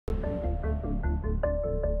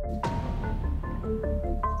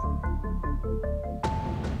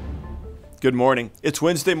Good morning. It's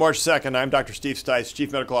Wednesday, March 2nd. I'm Dr. Steve Stites,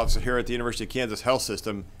 Chief Medical Officer here at the University of Kansas Health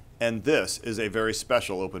System, and this is a very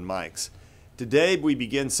special Open Mics. Today we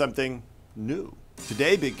begin something new.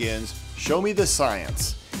 Today begins Show Me the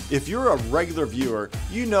Science. If you're a regular viewer,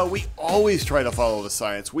 you know we always try to follow the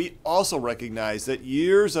science. We also recognize that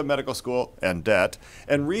years of medical school and debt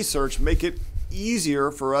and research make it easier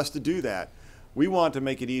for us to do that. We want to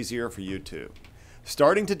make it easier for you too.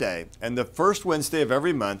 Starting today and the first Wednesday of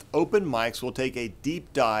every month, Open Mics will take a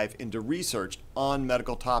deep dive into research on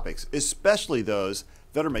medical topics, especially those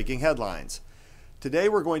that are making headlines. Today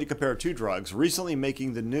we're going to compare two drugs recently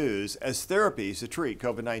making the news as therapies to treat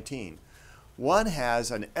COVID-19. One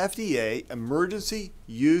has an FDA Emergency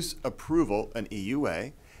Use Approval, an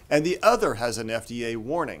EUA, and the other has an FDA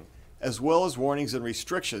warning, as well as warnings and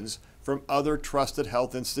restrictions from other trusted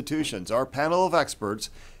health institutions. Our panel of experts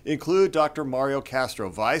include Dr. Mario Castro,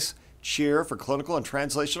 Vice Chair for Clinical and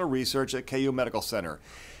Translational Research at KU Medical Center.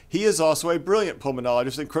 He is also a brilliant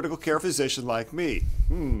pulmonologist and critical care physician like me.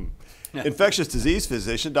 Infectious disease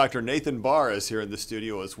physician Dr. Nathan Barr is here in the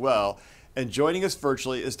studio as well. And joining us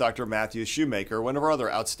virtually is Dr. Matthew Shoemaker, one of our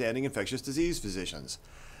other outstanding infectious disease physicians.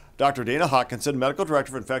 Dr. Dana Hawkinson, Medical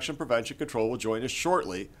Director of Infection Prevention Control, will join us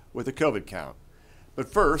shortly with a COVID count.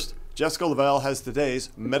 But first, Jessica Lavelle has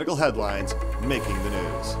today's medical headlines making the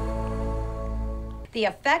news. The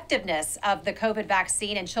effectiveness of the COVID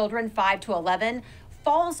vaccine in children 5 to 11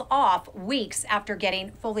 falls off weeks after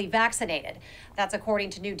getting fully vaccinated. That's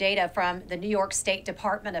according to new data from the New York State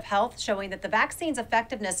Department of Health, showing that the vaccine's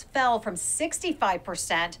effectiveness fell from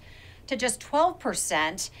 65% to just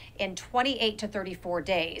 12% in 28 to 34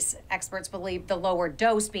 days. Experts believe the lower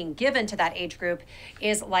dose being given to that age group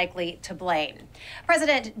is likely to blame.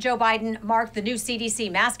 President Joe Biden marked the new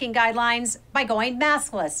CDC masking guidelines by going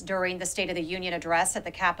maskless during the State of the Union address at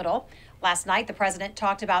the Capitol. Last night, the president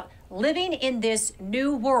talked about living in this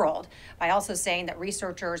new world by also saying that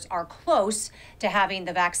researchers are close to having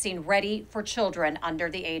the vaccine ready for children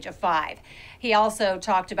under the age of 5. He also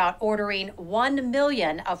talked about ordering 1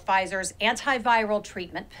 million of Pfizer's antiviral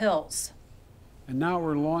treatment pills. And now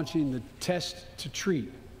we're launching the Test to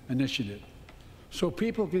Treat initiative. So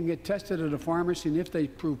people can get tested at a pharmacy, and if they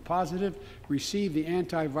prove positive, receive the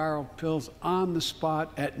antiviral pills on the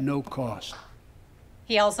spot at no cost.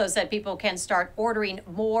 He also said people can start ordering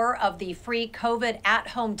more of the free COVID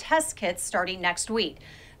at-home test kits starting next week.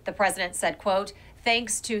 The president said, quote,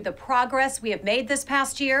 "Thanks to the progress we have made this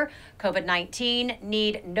past year, COVID-19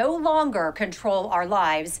 need no longer control our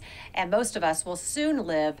lives, and most of us will soon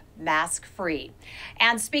live mask-free."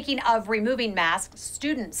 And speaking of removing masks,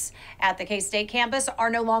 students at the K-State campus are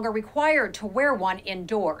no longer required to wear one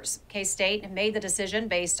indoors. K-State made the decision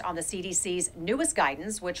based on the CDC's newest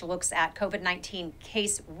guidance, which looks at COVID-19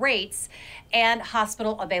 case rates and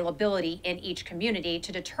hospital availability in each community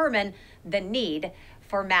to determine the need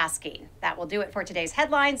for masking. That will do it for today's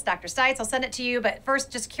headlines. Dr. Stites, I'll send it to you, but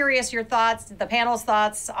first, just curious your thoughts, the panel's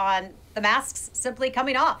thoughts on the masks simply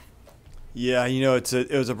coming off. Yeah, you know,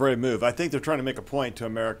 it was a brave move. I think they're trying to make a point to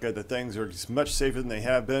America that things are just much safer than they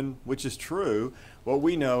have been, which is true. What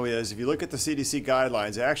we know is if you look at the CDC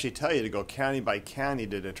guidelines, they actually tell you to go county by county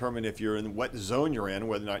to determine if you're in what zone you're in,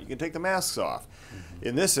 whether or not you can take the masks off.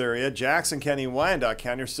 In this area, Jackson County and Wyandotte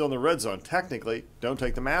County are still in the red zone. Technically, don't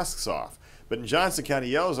take the masks off. But in Johnson County,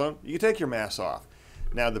 yellow zone, you can take your masks off.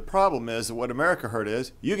 Now, the problem is that what America heard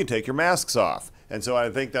is you can take your masks off. And so I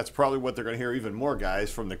think that's probably what they're going to hear even more,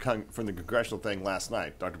 guys, from the congressional thing last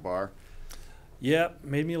night. Dr. Barr? Yeah,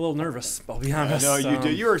 made me a little nervous, I'll be honest. I know you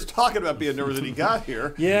did. You were talking about being nervous when you got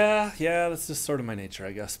here. Yeah, that's just sort of my nature,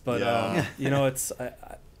 I guess. But, you know, it's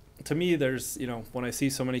to me, there's, you know, when I see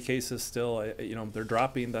so many cases still, you know, they're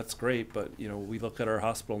dropping, that's great. But, you know, we look at our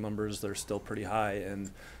hospital numbers, they're still pretty high.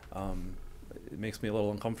 And it makes me a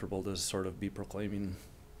little uncomfortable to sort of be proclaiming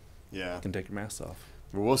you can take your mask off.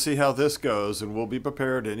 Well, we'll see how this goes, and we'll be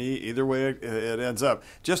prepared either way it ends up.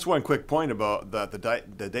 Just one quick point about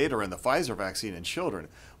the data in the Pfizer vaccine in children.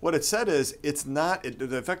 What it said is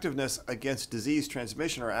the effectiveness against disease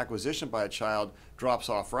transmission or acquisition by a child drops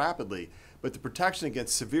off rapidly, but the protection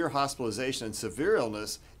against severe hospitalization and severe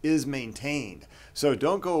illness is maintained. So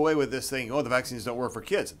don't go away with this thing, oh, the vaccines don't work for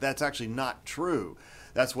kids. That's actually not true.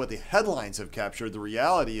 That's what the headlines have captured. The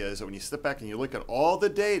reality is that when you step back and you look at all the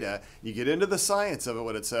data, you get into the science of it,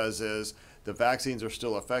 what it says is the vaccines are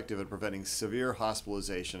still effective at preventing severe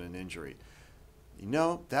hospitalization and injury. You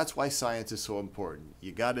know, that's why science is so important.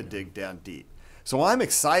 You got to dig down deep. So I'm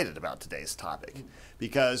excited about today's topic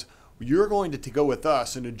because You're going to go with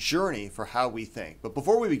us in a journey for how we think. But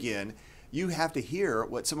before we begin, you have to hear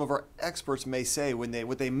what some of our experts may say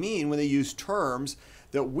what they mean when they use terms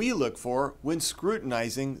that we look for when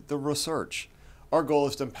scrutinizing the research. Our goal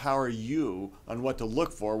is to empower you on what to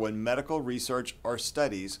look for when medical research or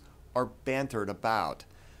studies are bantered about.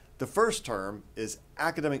 The first term is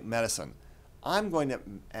academic medicine. I'm going to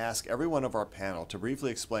ask every one of our panel to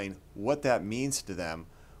briefly explain what that means to them,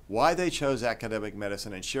 why they chose academic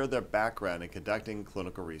medicine, and share their background in conducting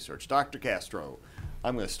clinical research. Dr. Castro,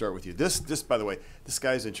 I'm going to start with you. This, by the way, this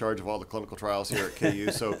guy's in charge of all the clinical trials here at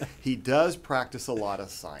KU, so he does practice a lot of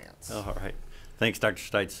science. All right. Thanks, Dr.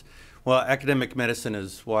 Stites. Well, academic medicine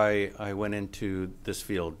is why I went into this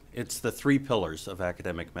field. It's the three pillars of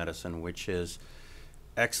academic medicine, which is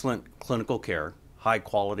excellent clinical care, high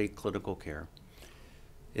quality clinical care.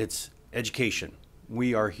 It's education.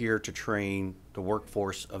 We are here to train the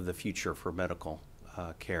workforce of the future for medical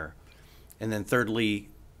care. And then thirdly,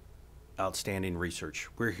 outstanding research.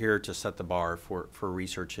 We're here to set the bar for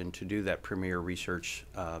research and to do that premier research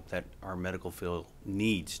that our medical field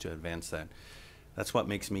needs to advance that. That's what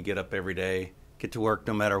makes me get up every day, get to work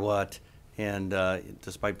no matter what, and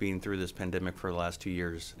despite being through this pandemic for the last 2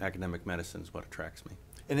 years, academic medicine is what attracts me.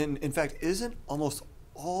 And in fact, isn't almost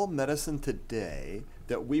all medicine today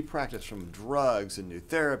that we practice, from drugs and new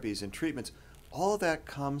therapies and treatments, all of that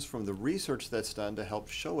comes from the research that's done to help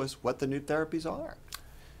show us what the new therapies are?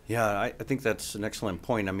 Yeah, I think that's an excellent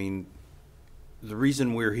point. I mean, the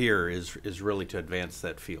reason we're here is really to advance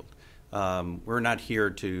that field. We're not here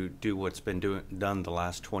to do what's been done the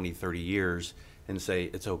last 20, 30 years and say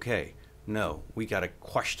it's okay. No, we got to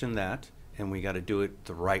question that, and we got to do it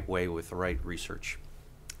the right way with the right research.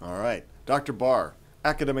 All right. Dr. Barr,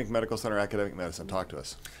 Academic Medical Center, Academic Medicine, talk to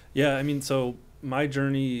us. Yeah, I mean, so my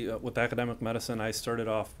journey with academic medicine, I started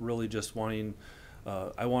off really just wanting,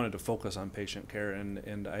 I wanted to focus on patient care,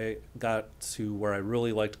 and I got to where I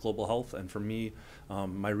really liked global health, and for me,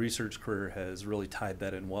 my research career has really tied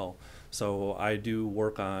that in well. So I do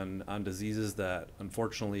work on diseases that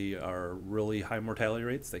unfortunately are really high mortality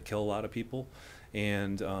rates, that kill a lot of people,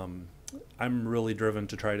 and I'm really driven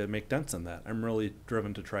to try to make dents in that. I'm really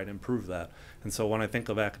driven to try to improve that. And so when I think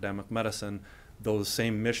of academic medicine, those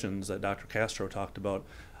same missions that Dr. Castro talked about,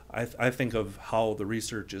 I think of how the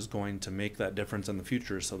research is going to make that difference in the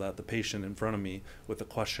future, so that the patient in front of me with a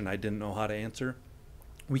question I didn't know how to answer,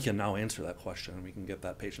 we can now answer that question and we can get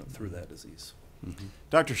that patient through that disease. Mm-hmm.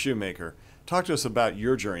 Dr. Shoemaker, talk to us about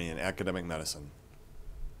your journey in academic medicine.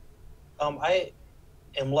 I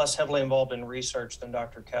am less heavily involved in research than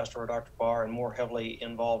Dr. Castro or Dr. Barr, and more heavily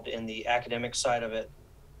involved in the academic side of it.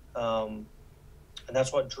 And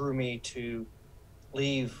that's what drew me to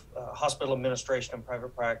leave hospital administration and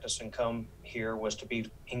private practice and come here, was to be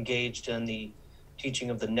engaged in the teaching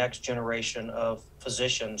of the next generation of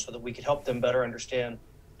physicians so that we could help them better understand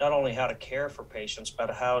not only how to care for patients, but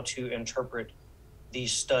how to interpret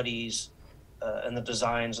these studies and the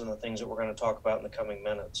designs and the things that we're going to talk about in the coming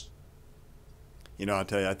minutes. You know, I'll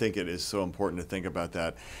tell you, I think it is so important to think about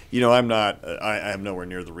that. You know, I am nowhere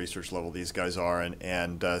near the research level these guys are,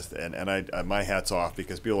 and my hat's off,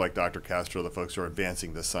 because people like Dr. Castro, the folks who are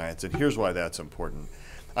advancing the science, and here's why that's important.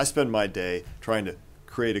 I spend my day trying to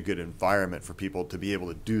create a good environment for people to be able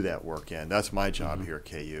to do that work in. That's my job here at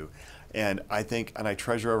KU. And I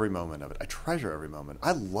treasure every moment of it. I treasure every moment.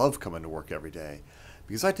 I love coming to work every day,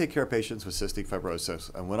 because I take care of patients with cystic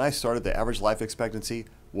fibrosis. And when I started, the average life expectancy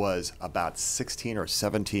was about 16 or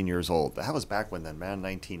 17 years old. That was back when then, man,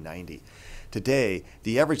 1990. Today,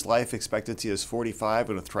 the average life expectancy is 45,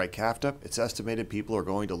 and with Trikafta, it's estimated people are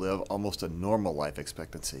going to live almost a normal life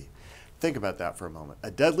expectancy. Think about that for a moment.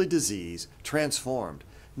 A deadly disease transformed,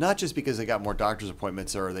 not just because they got more doctor's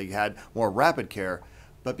appointments or they had more rapid care,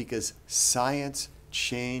 but because science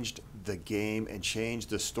changed the game and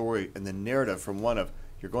changed the story and the narrative from one of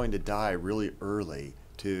you're going to die really early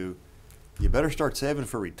to you better start saving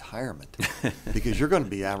for retirement because you're going to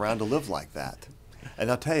be around to live like that. And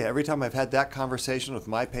I'll tell you, every time I've had that conversation with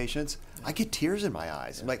my patients, I get tears in my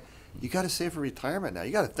eyes. I'm like, you got to save for retirement now.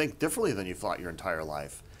 You got to think differently than you thought your entire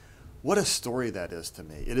life. What a story that is to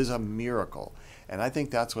me. It is a miracle. And I think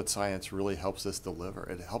that's what science really helps us deliver.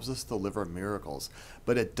 It helps us deliver miracles.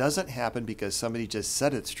 But it doesn't happen because somebody just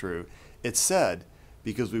said it's true. It's said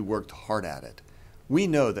because we worked hard at it. We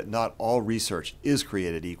know that not all research is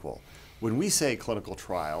created equal. When we say clinical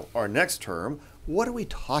trial, our next term, what are we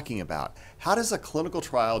talking about? How does a clinical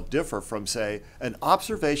trial differ from, say, an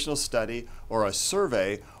observational study or a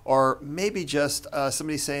survey, or maybe just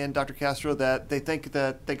somebody saying, Dr. Castro, that they think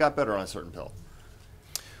that they got better on a certain pill?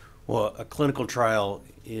 Well, a clinical trial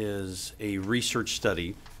is a research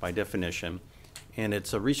study by definition, and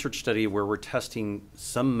it's a research study where we're testing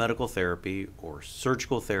some medical therapy or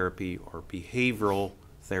surgical therapy or behavioral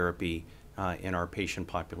therapy in our patient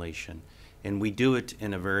population. And we do it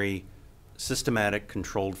in a very systematic,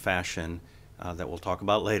 controlled fashion that we'll talk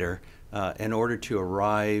about later in order to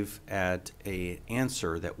arrive at an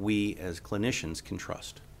answer that we as clinicians can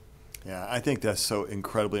trust. Yeah, I think that's so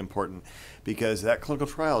incredibly important because that clinical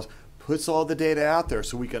trials puts all the data out there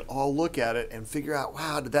so we can all look at it and figure out,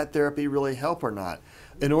 wow, did that therapy really help or not?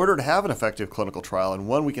 In order to have an effective clinical trial and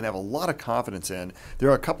one we can have a lot of confidence in, there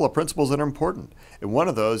are a couple of principles that are important. And one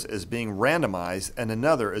of those is being randomized and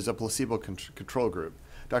another is a placebo control group.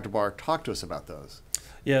 Dr. Barr, talk to us about those.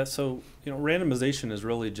 Yeah, so randomization is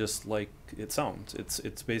really just like it sounds.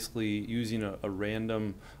 It's basically using a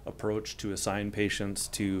random approach to assign patients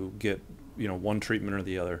to get one treatment or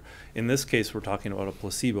the other. In this case, we're talking about a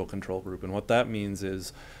placebo control group, and what that means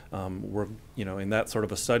is we're in that sort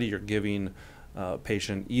of a study, you're giving a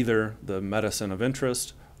patient either the medicine of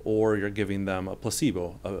interest or you're giving them a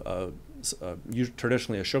placebo,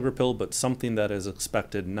 traditionally a sugar pill, but something that is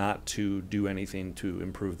expected not to do anything to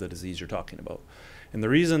improve the disease you're talking about. And the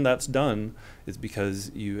reason that's done is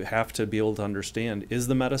because you have to be able to understand, is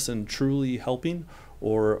the medicine truly helping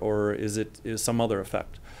or is some other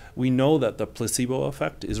effect? We know that the placebo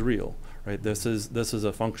effect is real, right? This is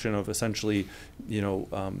a function of essentially,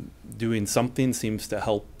 doing something seems to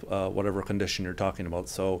help whatever condition you're talking about.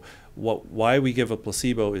 So why we give a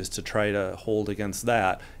placebo is to try to hold against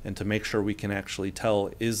that and to make sure we can actually tell,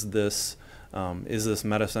 is this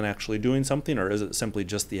medicine actually doing something, or is it simply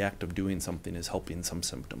just the act of doing something is helping some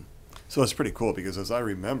symptom? So it's pretty cool because as I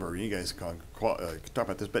remember, you guys can talk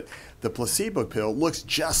about this, but the placebo pill looks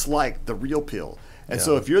just like the real pill. And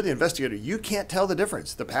so if you're the investigator, you can't tell the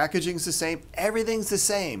difference. The packaging's the same, everything's the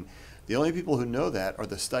same. The only people who know that are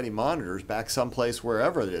the study monitors back someplace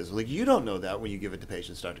wherever it is. Like, you don't know that when you give it to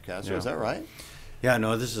patients, Dr. Castro, is that right? Yeah,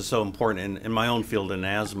 no, this is so important. In my own field in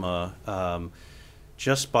asthma,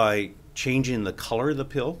 just by changing the color of the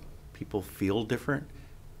pill, people feel different.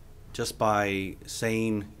 Just by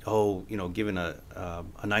saying, giving a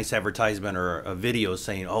nice advertisement or a video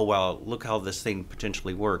saying, oh, well, look how this thing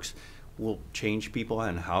potentially works, will change people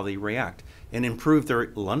and how they react and improve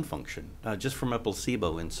their lung function just from a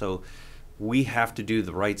placebo. And so we have to do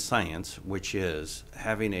the right science, which is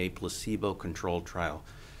having a placebo-controlled trial.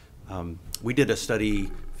 We did a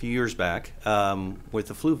study a few years back with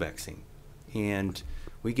the flu vaccine, and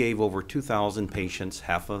we gave over 2,000 patients,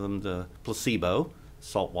 half of them the placebo,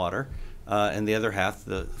 salt water, and the other half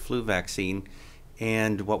the flu vaccine.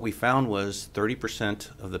 And what we found was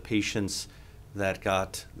 30% of the patients that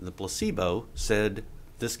got the placebo said,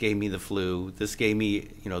 this gave me the flu, this gave me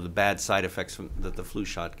the bad side effects that the flu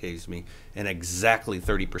shot gave me, and exactly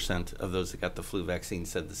 30% of those that got the flu vaccine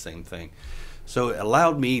said the same thing. So it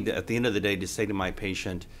allowed me at the end of the day to say to my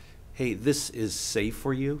patient, hey, this is safe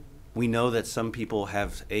for you. We know that some people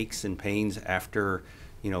have aches and pains after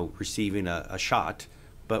receiving a shot,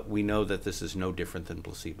 but we know that this is no different than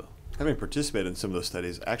placebo. Having participated in some of those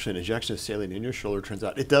studies, actually an injection of saline in your shoulder turns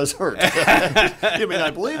out it does hurt. You may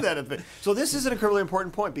not believe that. So this is an incredibly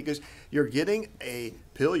important point because you're getting a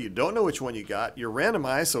pill, you don't know which one you got, you're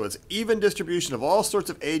randomized, so it's even distribution of all sorts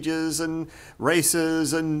of ages and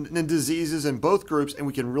races and diseases in both groups, and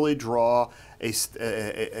we can really draw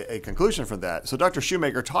a conclusion from that. So Dr.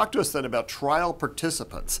 Shoemaker, talk to us then about trial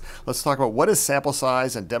participants. Let's talk about what is sample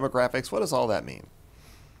size and demographics. What does all that mean?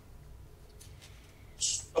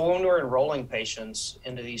 So when we're enrolling patients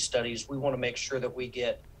into these studies, we want to make sure that we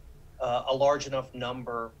get a large enough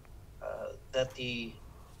number that the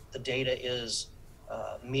data is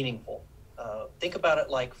meaningful. Think about it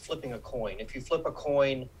like flipping a coin. If you flip a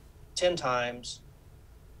coin 10 times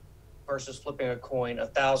versus flipping a coin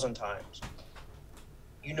 1,000 times,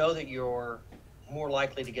 you know that you're more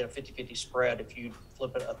likely to get a 50-50 spread if you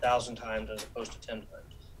flip it 1,000 times as opposed to 10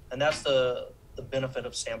 times. And that's the benefit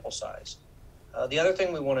of sample size. The other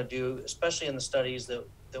thing we want to do, especially in the studies that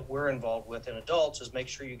we're involved with in adults, is make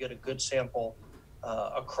sure you get a good sample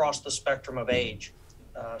across the spectrum of age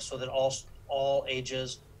so that all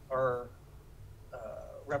ages are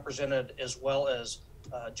represented, as well as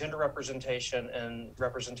gender representation and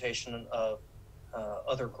representation of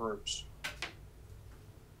other groups.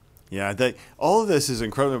 Yeah, all of this is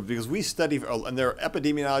incredible because we study, and there are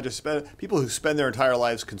epidemiologists, people who spend their entire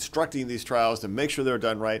lives constructing these trials to make sure they're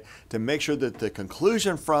done right, to make sure that the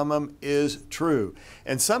conclusion from them is true.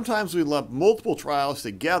 And sometimes we lump multiple trials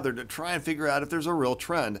together to try and figure out if there's a real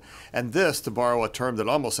trend. And this, to borrow a term that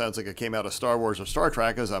almost sounds like it came out of Star Wars or Star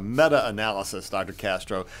Trek, is a meta-analysis, Dr.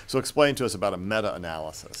 Castro. So explain to us about a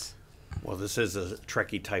meta-analysis. Well, this is a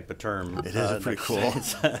Trekkie type of term. It is pretty cool.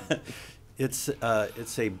 It's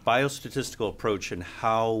a biostatistical approach in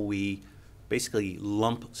how we basically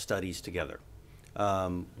lump studies together.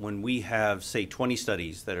 When we have, say, 20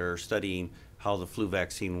 studies that are studying how the flu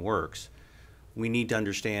vaccine works, we need to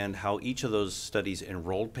understand how each of those studies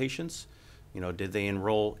enrolled patients. You know, did they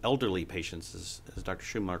enroll elderly patients, as Dr.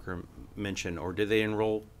 Schumacher mentioned, or did they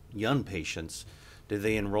enroll young patients? Did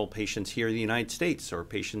they enroll patients here in the United States or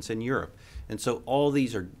patients in Europe? And so all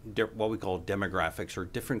these are what we call demographics, or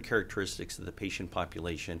different characteristics of the patient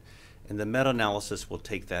population, and the meta-analysis will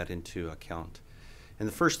take that into account. And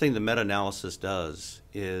the first thing the meta-analysis does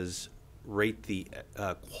is rate the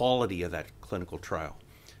quality of that clinical trial.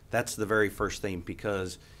 That's the very first thing,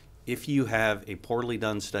 because if you have a poorly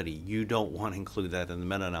done study, you don't want to include that in the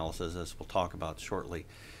meta-analysis, as we'll talk about shortly.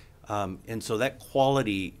 And so that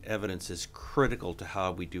quality evidence is critical to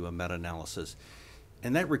how we do a meta-analysis.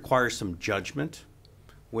 And that requires some judgment,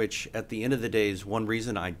 which at the end of the day is one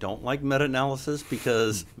reason I don't like meta-analysis,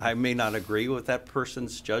 because I may not agree with that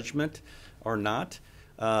person's judgment or not.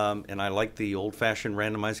 And I like the old-fashioned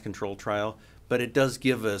randomized control trial, but it does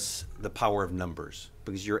give us the power of numbers,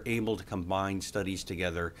 because you're able to combine studies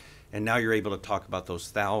together, and now you're able to talk about those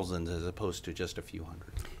thousands as opposed to just a few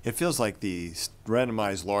hundred. It feels like the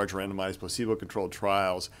large randomized placebo-controlled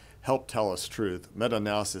trials help tell us truth.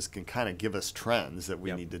 Meta-analysis can kind of give us trends that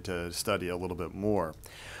we needed to study a little bit more.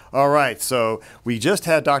 All right, so we just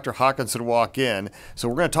had Dr. Hawkinson walk in, so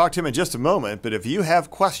we're going to talk to him in just a moment, but if you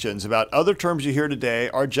have questions about other terms you hear today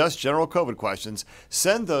or just general COVID questions,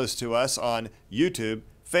 send those to us on YouTube,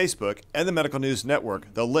 Facebook, and the Medical News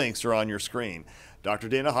Network. The links are on your screen. Dr.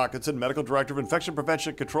 Dana Hawkinson, Medical Director of Infection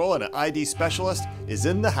Prevention and Control and an ID Specialist, is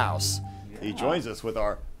in the house. He joins us with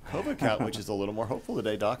our COVID count, which is a little more hopeful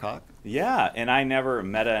today, Doc Hawk. Yeah, and I never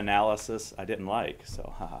meta-analysis I didn't like,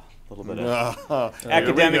 so a little bit of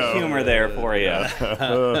academic humor there for you.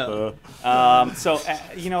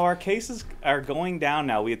 You know, our cases are going down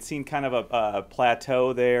now. We had seen kind of a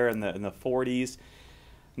plateau there in the 40s.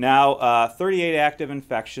 Now, 38 active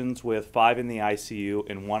infections with 5 in the ICU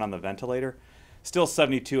and 1 on the ventilator. Still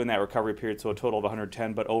 72 in that recovery period, so a total of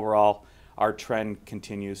 110, but overall, our trend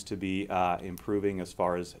continues to be improving as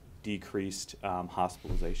far as decreased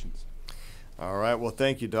hospitalizations. All right. Well,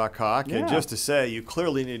 thank you, Doc Hawk. Yeah. And just to say, you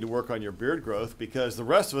clearly need to work on your beard growth, because the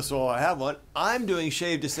rest of us will have one. I'm doing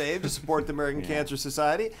Shave to Save to support the American Cancer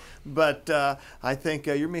Society, but I think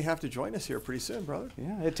you may have to join us here pretty soon, brother.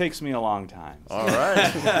 Yeah, it takes me a long time. So. All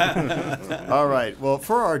right. All right. Well,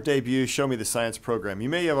 for our debut Show Me the Science program, you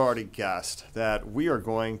may have already guessed that we are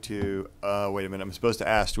going to, wait a minute, I'm supposed to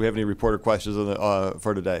ask, do we have any reporter questions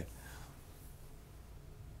for today?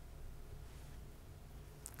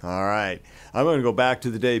 All right. I'm going to go back to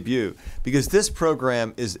the debut, because this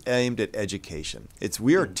program is aimed at education.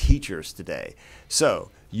 We are teachers today. So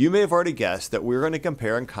you may have already guessed that we're going to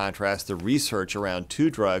compare and contrast the research around 2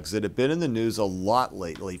 drugs that have been in the news a lot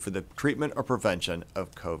lately for the treatment or prevention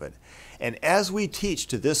of COVID. And as we teach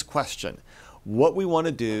to this question, what we want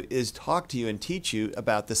to do is talk to you and teach you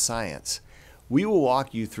about the science. We will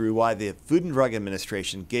walk you through why the Food and Drug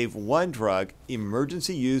Administration gave one drug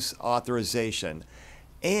emergency use authorization,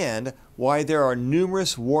 and why there are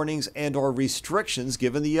numerous warnings and or restrictions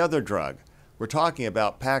given the other drug. We're talking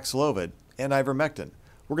about Paxlovid and Ivermectin.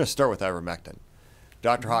 We're going to start with Ivermectin.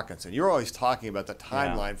 Dr. Hawkinson, you're always talking about the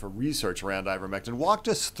timeline for research around Ivermectin. Walk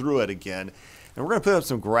us through it again, and we're going to put up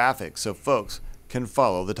some graphics so folks can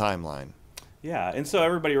follow the timeline. Yeah, and so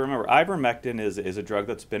everybody remember, ivermectin is a drug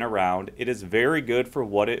that's been around. It is very good for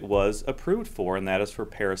what it was approved for, and that is for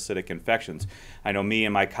parasitic infections. I know me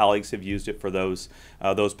and my colleagues have used it for those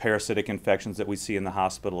parasitic infections that we see in the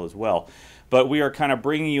hospital as well. But we are kind of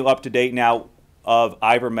bringing you up to date now of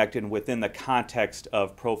ivermectin within the context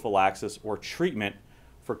of prophylaxis or treatment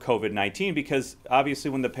for COVID-19, because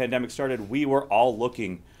obviously when the pandemic started, we were all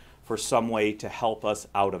looking for some way to help us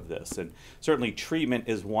out of this. And certainly treatment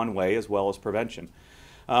is one way as well as prevention.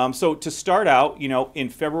 So to start out, you know, in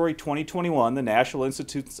February 2021, the National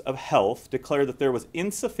Institutes of Health declared that there was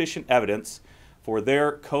insufficient evidence for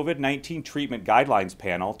their COVID-19 treatment guidelines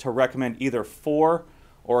panel to recommend either for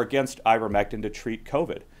or against ivermectin to treat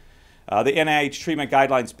COVID. The NIH Treatment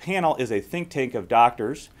Guidelines Panel is a think tank of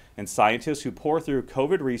doctors and scientists who pour through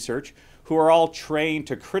COVID research, who are all trained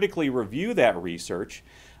to critically review that research.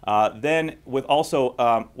 Then with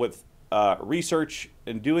research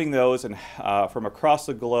and doing those and from across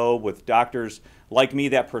the globe with doctors like me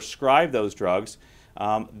that prescribe those drugs,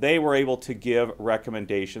 they were able to give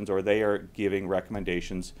recommendations, or they are giving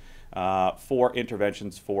recommendations for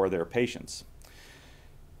interventions for their patients.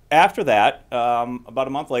 After that, about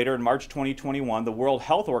a month later, in March 2021, the World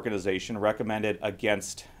Health Organization recommended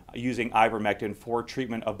against using ivermectin for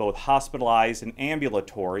treatment of both hospitalized and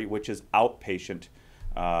ambulatory, which is outpatient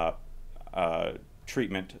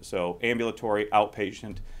treatment. So ambulatory,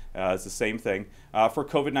 outpatient is the same thing for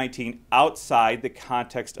COVID-19 outside the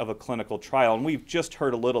context of a clinical trial. And we've just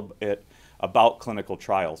heard a little bit about clinical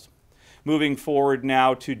trials. Moving forward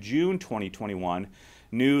now to June 2021,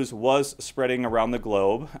 news was spreading around the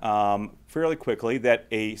globe fairly quickly that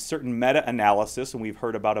a certain meta-analysis, and we've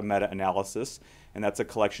heard about a meta-analysis, and that's a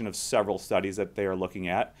collection of several studies that they are looking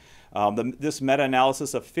at. This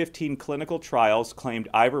meta-analysis of 15 clinical trials claimed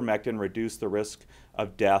ivermectin reduced the risk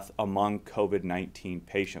of death among COVID-19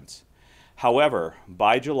 patients. However,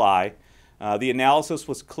 by July, the analysis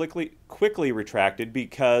was quickly retracted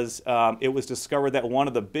because it was discovered that one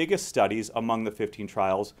of the biggest studies among the 15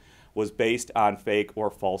 trials was based on fake or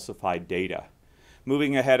falsified data.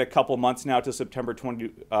 Moving ahead a couple months now to September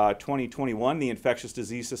 2021, the Infectious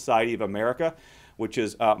Disease Society of America, which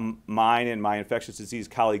is mine and my infectious disease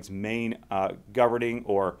colleagues' main governing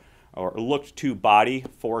or looked to body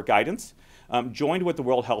for guidance, joined with the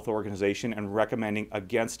World Health Organization in recommending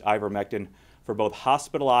against ivermectin for both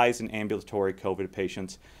hospitalized and ambulatory COVID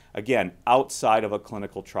patients, again, outside of a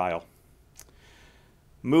clinical trial.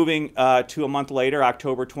 Moving to a month later,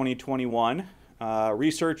 October 2021,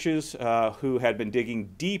 researchers who had been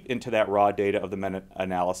digging deep into that raw data of the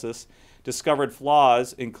meta-analysis discovered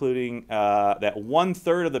flaws, including that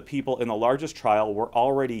 1/3 of the people in the largest trial were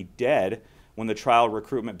already dead when the trial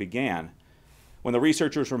recruitment began. When the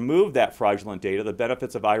researchers removed that fraudulent data, the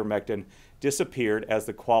benefits of ivermectin disappeared as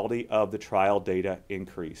the quality of the trial data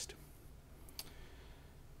decreased.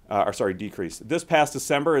 This past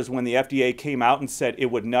December is when the FDA came out and said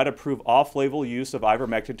it would not approve off-label use of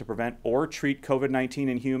ivermectin to prevent or treat COVID-19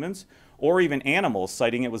 in humans or even animals,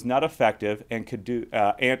 citing it was not effective and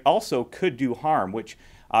also could do harm, which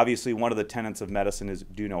obviously one of the tenets of medicine is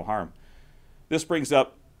do no harm. This brings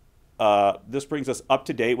us up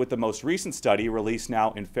to date with the most recent study released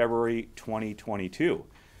now in February 2022.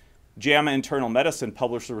 JAMA Internal Medicine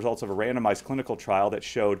published the results of a randomized clinical trial that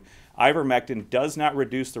showed ivermectin does not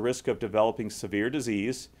reduce the risk of developing severe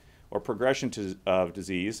disease or progression of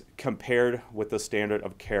disease compared with the standard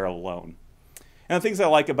of care alone. And the things I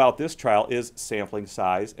like about this trial is sampling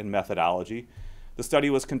size and methodology. The study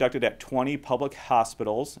was conducted at 20 public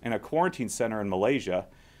hospitals and a quarantine center in Malaysia.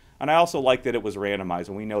 And I also like that it was randomized,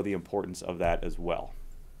 and we know the importance of that as well.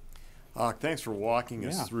 Thanks for walking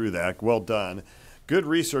us through that. Well done. Good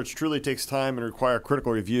research truly takes time and requires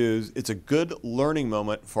critical reviews. It's a good learning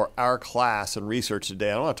moment for our class and research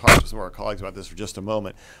today. I want to talk to some of our colleagues about this for just a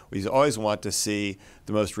moment. We always want to see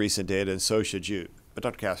the most recent data, and so should you. But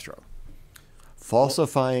Dr. Castro,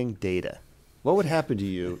 falsifying data. What would happen to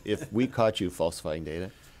you if we caught you falsifying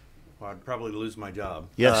data? Well, I'd probably lose my job.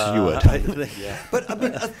 Yes, you would. But I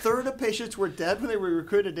mean, 1/3 of patients were dead when they were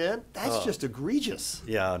recruited in? That's just egregious.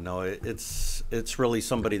 Yeah, no, it's really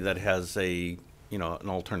somebody that has an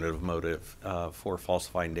alternative motive for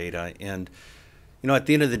falsifying data. And, at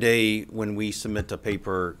the end of the day, when we submit a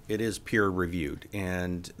paper, it is peer reviewed.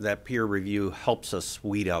 And that peer review helps us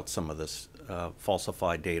weed out some of this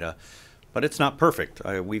falsified data. But it's not perfect.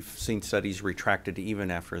 We've seen studies retracted even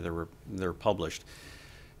after they're published.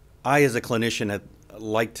 I, as a clinician,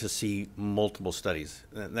 like to see multiple studies.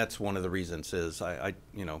 And that's one of the reasons is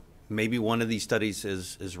maybe one of these studies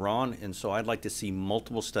is wrong, and so I'd like to see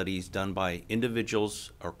multiple studies done by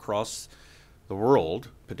individuals across the world,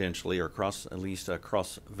 potentially, or at least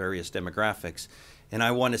across various demographics, and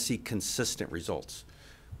I want to see consistent results.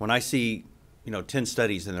 When I see 10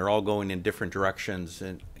 studies and they're all going in different directions,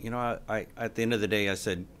 and I at the end of the day I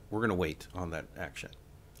said we're going to wait on that action.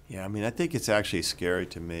 Yeah, I mean, I think it's actually scary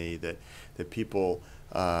to me that people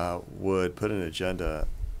would put an agenda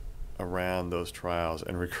around those trials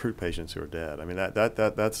and recruit patients who are dead. I mean,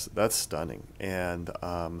 that's stunning, and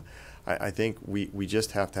I think we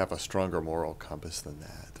just have to have a stronger moral compass than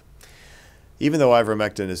that. Even though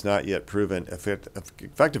ivermectin is not yet proven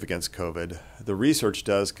effective against COVID, the research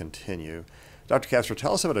does continue. Dr. Castro,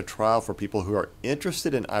 tell us about a trial for people who are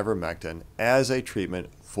interested in ivermectin as a treatment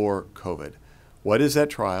for COVID. What is that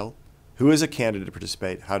trial? Who is a candidate to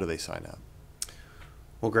participate? How do they sign up?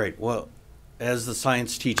 Well, great. Well, as the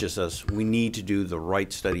science teaches us, we need to do the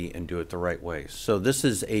right study and do it the right way. So this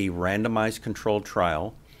is a randomized controlled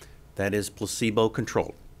trial that is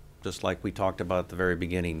placebo-controlled, just like we talked about at the very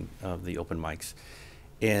beginning of the open mics.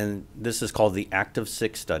 And this is called the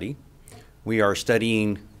Active-6 study. We are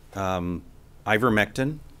studying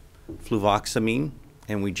ivermectin, fluvoxamine,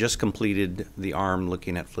 and we just completed the arm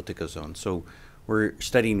looking at fluticasone. So we're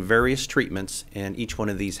studying various treatments, and each one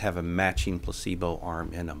of these have a matching placebo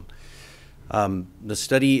arm in them. The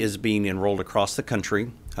study is being enrolled across the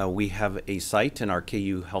country. We have a site in our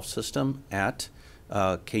KU health system at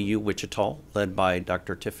KU Wichita, led by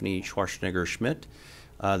Dr. Tiffany Schwarzenegger-Schmidt.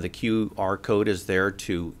 The QR code is there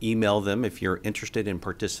to email them if you're interested in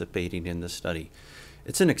participating in this study.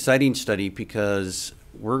 It's an exciting study because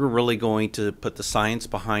we're really going to put the science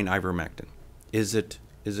behind ivermectin. Is it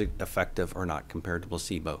effective or not compared to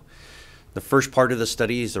placebo? The first part of the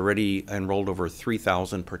study is already enrolled over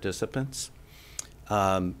 3,000 participants.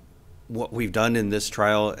 What we've done in this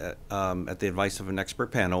trial at the advice of an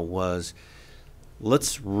expert panel was,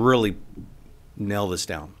 let's really nail this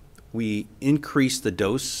down. We increased the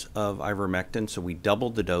dose of ivermectin, so we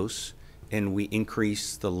doubled the dose, and we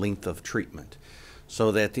increased the length of treatment. So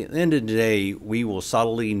that at the end of the day, we will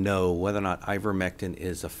solidly know whether or not ivermectin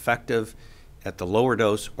is effective at the lower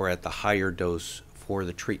dose or at the higher dose for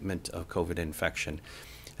the treatment of COVID infection.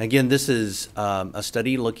 Again, this is a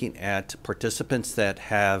study looking at participants that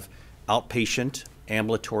have outpatient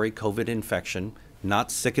ambulatory COVID infection,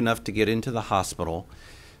 not sick enough to get into the hospital.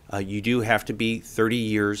 You do have to be 30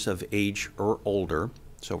 years of age or older,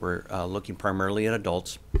 so we're looking primarily at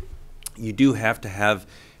adults. You do have to have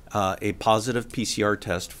a positive PCR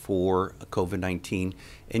test for COVID-19,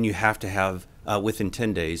 and you have to have within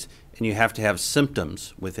 10 days, and you have to have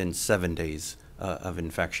symptoms within 7 days of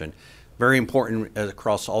infection. Very important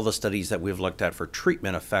across all the studies that we've looked at for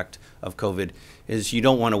treatment effect of COVID is you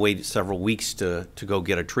don't want to wait several weeks to go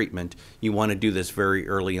get a treatment. You want to do this very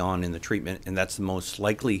early on in the treatment, and that's the most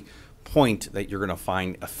likely point that you're going to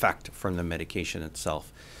find effect from the medication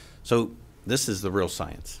itself. So this is the real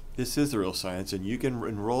science. This is the real science, and you can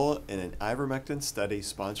enroll in an ivermectin study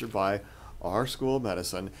sponsored by our School of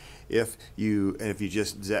Medicine. If you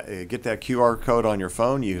just get that QR code on your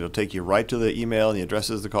phone, it'll take you right to the email and the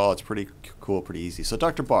addresses to call. It's pretty cool, pretty easy. So,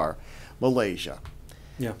 Dr. Barr, Malaysia.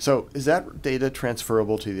 Yeah. So, is that data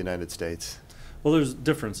transferable to the United States? Well, there's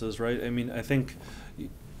differences, right? I mean, I think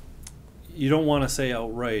you don't want to say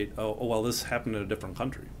outright, oh, well, this happened in a different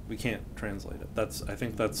country. We can't translate it. I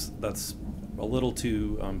think that's a little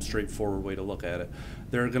too straightforward way to look at it.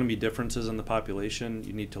 There are going to be differences in the population.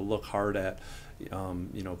 You need to look hard at,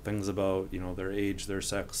 things about, their age, their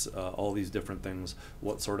sex, all these different things.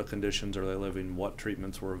 What sort of conditions are they living? What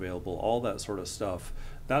treatments were available? All that sort of stuff.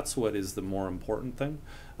 That's what is the more important thing.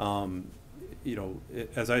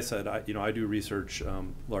 As I said, I do research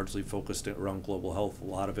largely focused around global health, a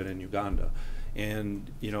lot of it in Uganda. And,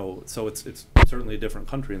 so it's certainly a different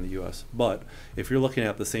country in the U.S. But if you're looking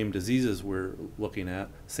at the same diseases we're looking at,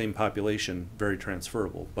 same population, very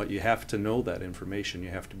transferable. But you have to know that information. You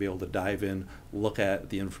have to be able to dive in, look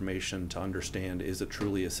at the information to understand, is it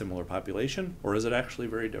truly a similar population or is it actually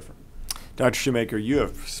very different? Dr. Shoemaker, you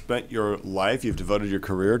have spent your life, you've devoted your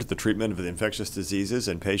career to the treatment of infectious diseases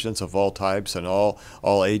in patients of all types and all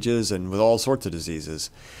ages and with all sorts of diseases.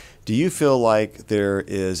 Do you feel like there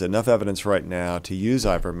is enough evidence right now to use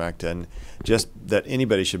ivermectin, just that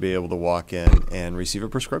anybody should be able to walk in and receive a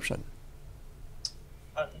prescription?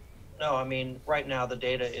 No, I mean, right now the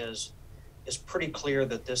data is pretty clear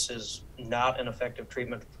that this is not an effective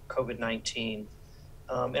treatment for COVID-19.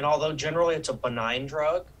 And although generally it's a benign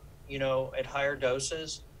drug, at higher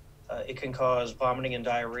doses, it can cause vomiting and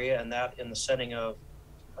diarrhea, and that in the setting of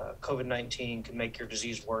COVID-19 can make your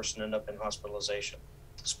disease worse and end up in hospitalization,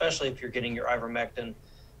 especially if you're getting your ivermectin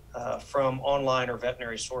from online or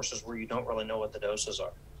veterinary sources where you don't really know what the doses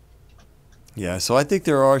are. Yeah, so I think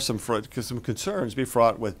there are some concerns be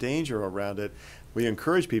fraught with danger around it. We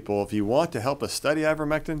encourage people, if you want to help us study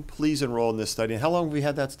ivermectin, please enroll in this study. And how long have we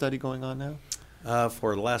had that study going on now?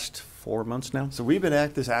 For the last 4 months now. So we've been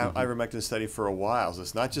at this ivermectin study for a while. So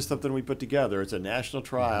it's not just something we put together. It's a national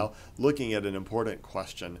trial looking at an important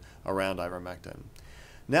question around ivermectin.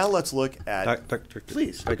 Now let's look at.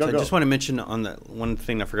 Please, I just want to mention on the one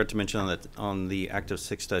thing I forgot to mention on the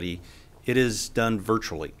Active-6 study. It is done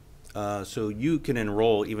virtually, so you can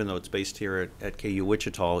enroll, even though it's based here at KU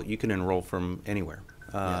Wichita. You can enroll from anywhere,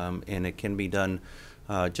 and it can be done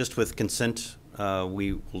just with consent.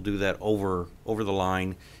 We will do that over the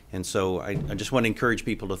line, and so I just want to encourage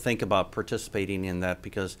people to think about participating in that,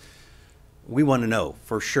 because we want to know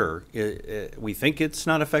for sure. We think it's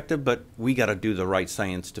not effective, but we got to do the right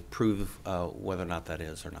science to prove whether or not that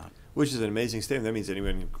is or not. Which is an amazing statement. That means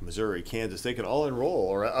anyone in Missouri, Kansas, they can all enroll,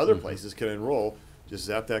 or other places can enroll. Just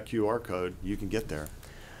zap that QR code, you can get there.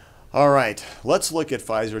 All right, let's look at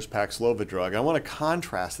Pfizer's Paxlovid drug. I want to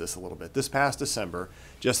contrast this a little bit. This past December,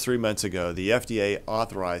 just 3 months ago, the FDA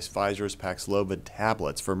authorized Pfizer's Paxlovid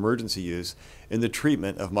tablets for emergency use in the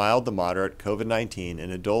treatment of mild to moderate COVID-19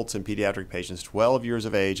 in adults and pediatric patients 12 years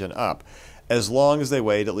of age and up, as long as they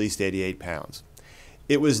weighed at least 88 pounds.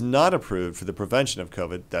 It was not approved for the prevention of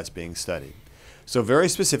COVID that's being studied. So very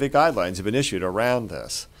specific guidelines have been issued around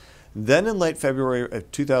this. Then in late February of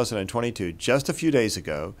 2022, just a few days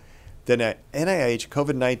ago, the NIH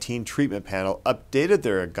COVID-19 treatment panel updated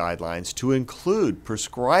their guidelines to include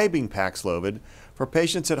prescribing Paxlovid for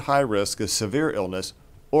patients at high risk of severe illness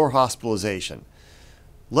or hospitalization.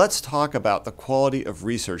 Let's talk about the quality of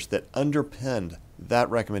research that underpinned that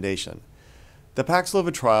recommendation. The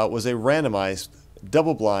Paxlovid trial was a randomized,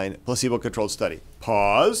 double-blind, placebo-controlled study.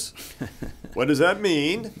 Pause. What does that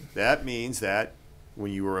mean? That means that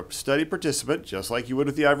when you were a study participant, just like you would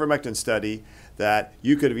with the Ivermectin study, that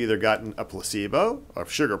you could have either gotten a placebo, a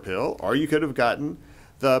sugar pill, or you could have gotten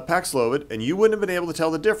the Paxlovid, and you wouldn't have been able to tell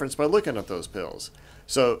the difference by looking at those pills.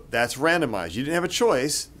 So that's randomized. You didn't have a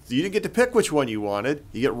choice. You didn't get to pick which one you wanted.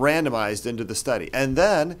 You get randomized into the study. And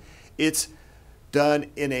then it's done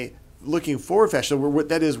in a looking forward fashion.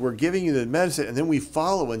 That is, we're giving you the medicine, and then we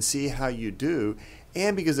follow and see how you do.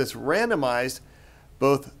 And because it's randomized,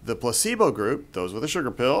 both the placebo group, those with a sugar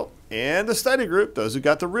pill, and the study group, those who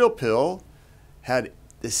got the real pill, had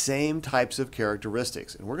the same types of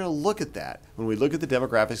characteristics. And we're going to look at that when we look at the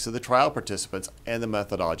demographics of the trial participants and the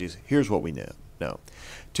methodologies. Here's what we know.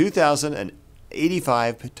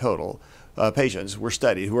 2,085 total patients were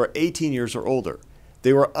studied who are 18 years or older.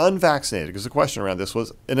 They were unvaccinated, because the question around this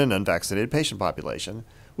was in an unvaccinated patient population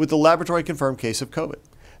with a laboratory confirmed case of COVID.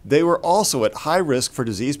 They were also at high risk for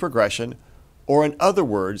disease progression, or in other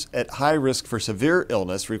words, at high risk for severe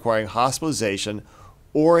illness requiring hospitalization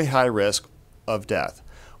or a high risk of death.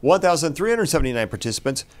 1,379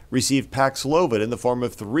 participants received Paxlovid in the form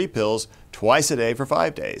of 3 pills twice a day for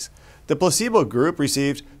 5 days. The placebo group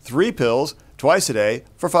received 3 pills twice a day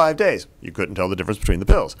for 5 days. You couldn't tell the difference between the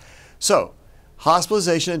pills. So,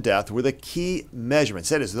 hospitalization and death were the key measurements.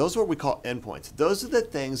 That is, those are what we call endpoints. Those are the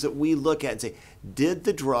things that we look at and say, did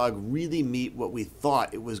the drug really meet what we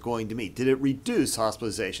thought it was going to meet? Did it reduce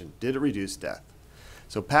hospitalization? Did it reduce death?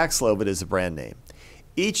 So Paxlovid is a brand name.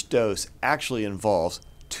 Each dose actually involves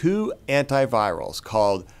 2 antivirals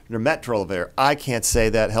called nirmatrelvir. I can't say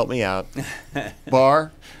that. Help me out.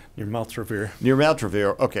 Bar?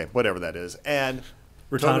 Nirmatrelvir. Okay, whatever that is. And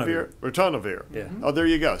Ritonavir. Yeah. Oh, there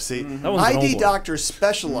you go. See, That one's an old ID one. doctors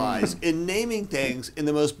specialize in naming things in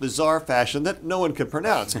the most bizarre fashion that no one can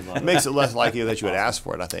pronounce. It makes it less likely that you would ask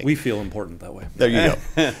for it, I think. We feel important that way. There you go.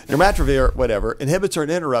 Nirmatrelvir, whatever, inhibits or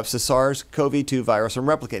interrupts the SARS-CoV-2 virus from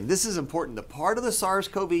replicating. This is important. The part of the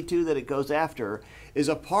SARS-CoV-2 that it goes after is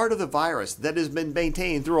a part of the virus that has been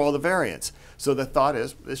maintained through all the variants. So the thought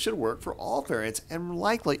is this should work for all variants and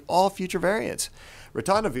likely all future variants.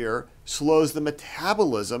 Ritonavir slows the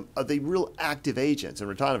metabolism of the real active agents, and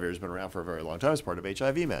ritonavir has been around for a very long time as part of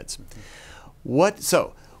HIV meds.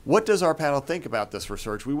 What does our panel think about this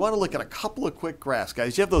research? We want to look at a couple of quick graphs.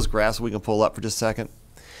 Guys, you have those graphs we can pull up for just a second?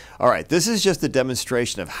 All right, this is just a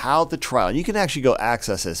demonstration of how the trial, and you can actually go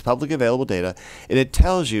access this, public available data, and it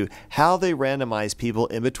tells you how they randomize people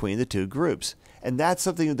in between the 2 groups. And that's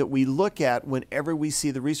something that we look at whenever we see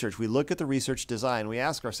the research. We look at the research design. We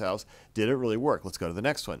ask ourselves, did it really work? Let's go to the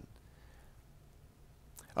next one.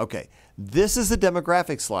 Okay, this is the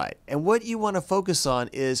demographic slide. And what you want to focus on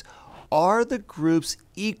is, are the groups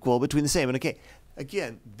equal between the same? And okay,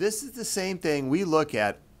 again, this is the same thing we look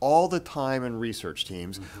at all the time in research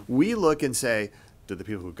teams. We look and say, did the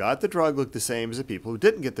people who got the drug look the same as the people who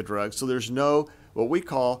didn't get the drug? So there's no what we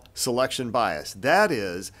call selection bias. That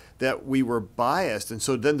is that we were biased, and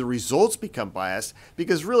so then the results become biased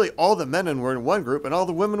because really all the men were in one group and all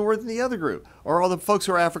the women were in the other group, or all the folks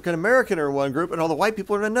who are African American are in one group and all the white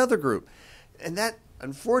people are in another group. And that,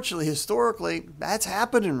 unfortunately, historically, that's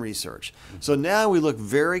happened in research. So now we look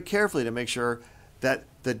very carefully to make sure that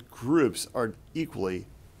the groups are equally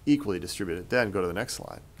distributed. Then go to the next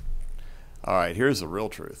slide. All right, here's the real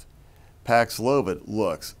truth. Paxlovid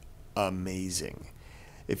looks amazing.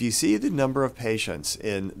 If you see the number of patients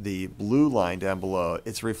in the blue line down below,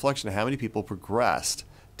 it's a reflection of how many people progressed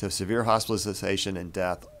to severe hospitalization and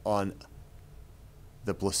death on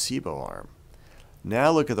the placebo arm.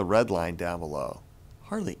 Now look at the red line down below.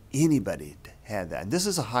 Hardly anybody had that. And this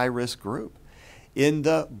is a high-risk group in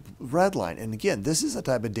the red line. And again, this is the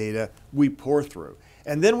type of data we pour through.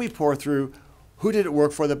 And then we pour through who did it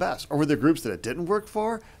work for the best? Or were there groups that it didn't work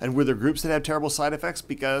for? And were there groups that had terrible side effects?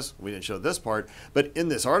 Because we didn't show this part, but in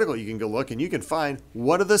this article you can go look and you can find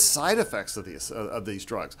what are the side effects of these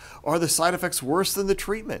drugs. Are the side effects worse than the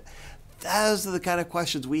treatment? Those are the kind of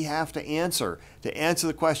questions we have to answer. To answer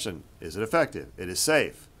the question, is it effective? It is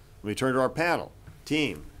safe. Let me turn to our panel.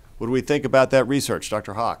 Team, what do we think about that research?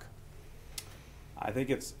 Dr. Hawk. I think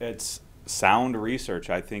it's sound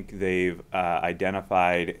research. I think they've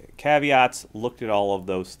identified caveats, looked at all of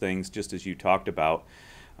those things just as you talked about.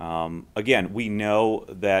 Again, we know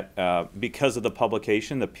that because of the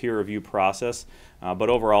publication, the peer review process,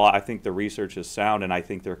 but overall I think the research is sound, and I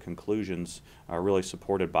think their conclusions are really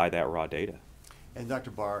supported by that raw data. And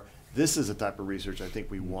Dr. Barr, this is the type of research I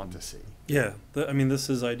think we want to see. Yeah, I mean, this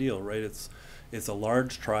is ideal, right? It's a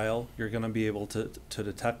large trial. You're going to be able to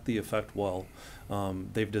detect the effect well.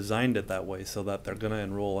 They've designed it that way so that they're going to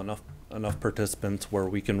enroll enough participants where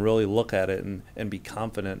we can really look at it and be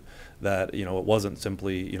confident that, you know, it wasn't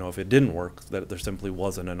simply, you know, if it didn't work, that there simply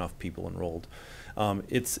wasn't enough people enrolled.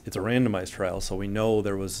 It's a randomized trial, so we know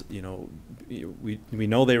there was, you know, we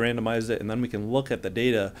know they randomized it, and then we can look at the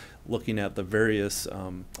data, looking at the various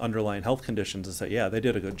underlying health conditions, and say, yeah, they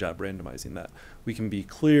did a good job randomizing that. We can be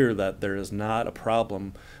clear that there is not a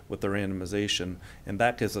problem with the randomization, and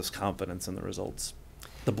that gives us confidence in the results.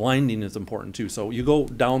 The blinding is important too. So you go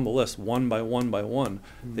down the list one by one by one.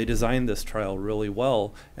 They designed this trial really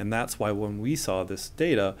well, and that's why when we saw this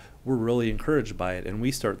data, we're really encouraged by it, and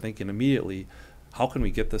we start thinking immediately, how can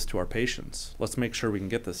we get this to our patients? Let's make sure we can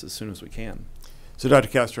get this as soon as we can. So Dr.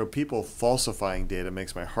 Castro, people falsifying data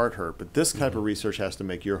makes my heart hurt, but this type of research has to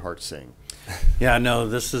make your heart sing. Yeah, no,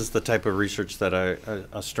 this is the type of research that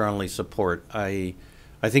I strongly support. I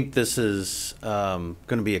think this is going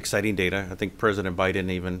to be exciting data. I think President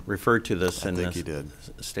Biden even referred to this in his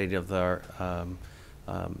state of the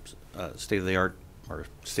art or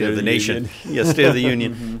State of the Nation, yeah, State of the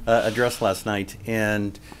Union address last night.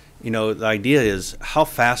 And you know, the idea is how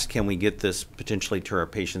fast can we get this potentially to our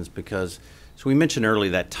patients? Because, so we mentioned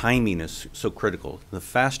earlier, that timing is so critical. The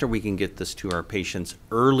faster we can get this to our patients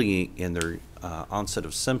early in their onset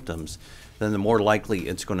of symptoms, then the more likely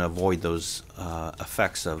it's going to avoid those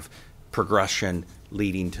effects of progression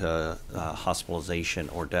leading to hospitalization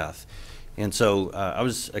or death. And so I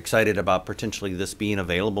was excited about potentially this being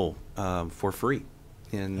available for free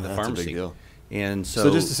in the pharmacy. That's a big deal. And so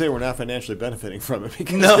just to say we're not financially benefiting from it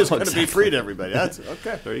because no, it's going to be free to everybody. That's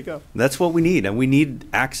okay. There you go. That's what we need, and we need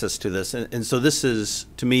access to this. And so this is,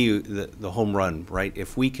 to me, the home run, right?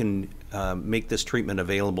 If we can make this treatment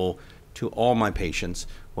available to all my patients,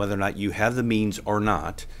 whether or not you have the means or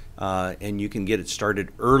not, and you can get it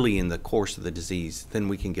started early in the course of the disease, then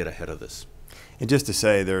we can get ahead of this. And just to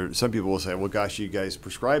say, some people will say, well, gosh, you guys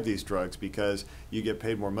prescribe these drugs because you get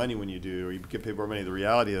paid more money when you do, or you get paid more money. The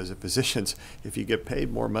reality is, as physicians, if you get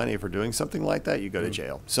paid more money for doing something like that, you go to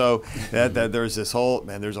jail. So that there's this whole,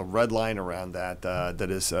 there's a red line around that that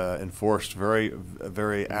is enforced very,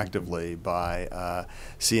 very actively by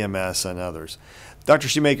CMS and others. Dr.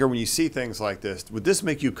 Shoemaker, when you see things like this, would this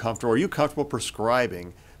make you comfortable? Are you comfortable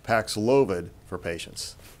prescribing Paxlovid for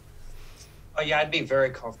patients? Yeah, I'd be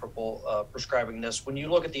very comfortable prescribing this. When you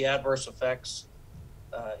look at the adverse effects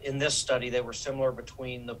in this study, they were similar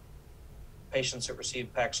between the patients that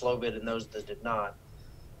received Paxlovid and those that did not.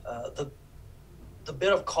 The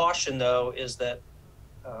bit of caution, though, is that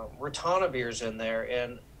ritonavir is in there,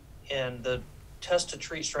 and the test to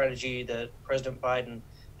treat strategy that President Biden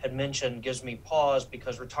had mentioned gives me pause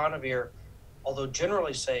because ritonavir, although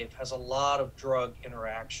generally safe, has a lot of drug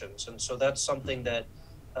interactions, and so that's something that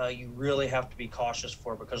you really have to be cautious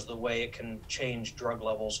for because of the way it can change drug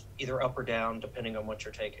levels either up or down depending on what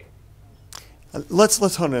you're taking. Let's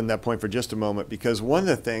hone in on that point for just a moment, because one of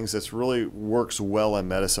the things that's really works well in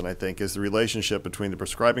medicine, I think, is the relationship between the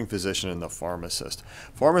prescribing physician and the pharmacist.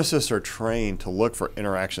 Pharmacists are trained to look for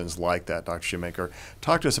interactions like that, Dr. Shoemaker.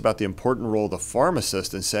 Talk to us about the important role of the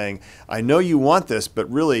pharmacist in saying, I know you want this, but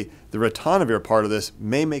really the ritonavir part of this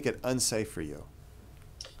may make it unsafe for you.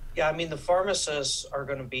 Yeah, I mean, the pharmacists are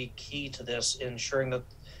going to be key to this, ensuring that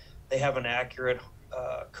they have an accurate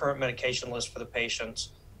current medication list for the patients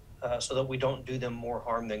so that we don't do them more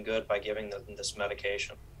harm than good by giving them this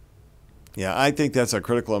medication. Yeah, I think that's a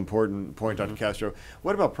critical, important point, Dr. Castro.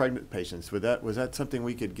 What about pregnant patients? Was that something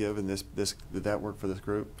we could give in this did that work for this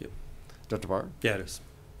group? Yep. Dr. Barr? Yeah, it is.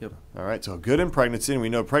 Yep. All right, so good in pregnancy, and we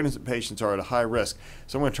know pregnant patients are at a high risk.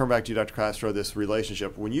 So I'm going to turn back to you, Dr. Castro, this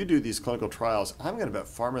relationship. When you do these clinical trials, I'm going to bet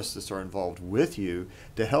pharmacists are involved with you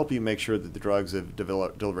to help you make sure that the drugs have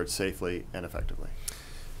delivered safely and effectively.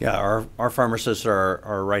 Yeah, our pharmacists are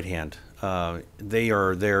our right hand. They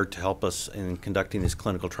are there to help us in conducting these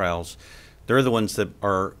clinical trials. They're the ones that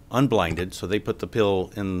are unblinded, so they put the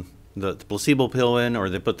pill in, the placebo pill in, or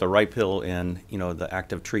they put the right pill in, the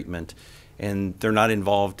active treatment. And they're not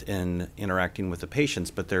involved in interacting with the patients,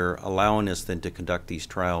 but they're allowing us then to conduct these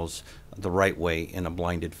trials the right way in a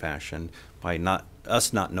blinded fashion by not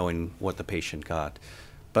knowing what the patient got.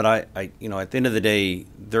 But at the end of the day,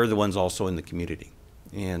 they're the ones also in the community.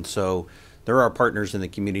 And so there are partners in the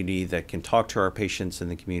community that can talk to our patients in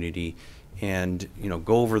the community and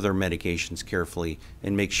go over their medications carefully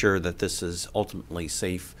and make sure that this is ultimately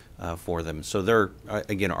safe for them. So they're,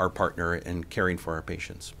 again, our partner in caring for our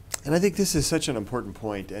patients. And I think this is such an important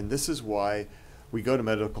point, and this is why we go to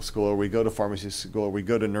medical school, or we go to pharmacy school, or we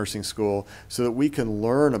go to nursing school, so that we can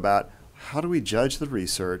learn about how do we judge the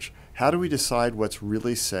research, how do we decide what's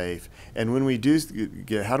really safe, and when we do,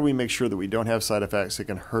 how do we make sure that we don't have side effects that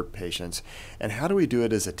can hurt patients, and how do we do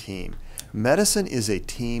it as a team? Medicine is a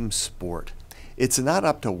team sport. It's not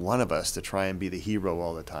up to one of us to try and be the hero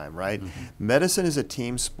all the time, right? Mm-hmm. Medicine is a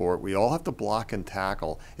team sport. We all have to block and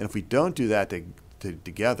tackle, and if we don't do that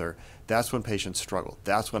together, that's when patients struggle.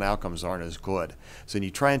 That's when outcomes aren't as good. So when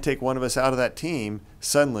you try and take one of us out of that team,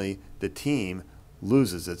 suddenly the team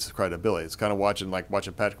loses its credibility. It's kind of watching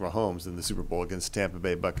Patrick Mahomes in the Super Bowl against Tampa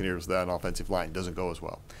Bay Buccaneers without an offensive line. It doesn't go as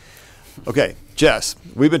well. Okay, Jess,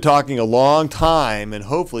 we've been talking a long time, and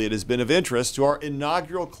hopefully it has been of interest to our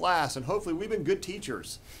inaugural class, and hopefully we've been good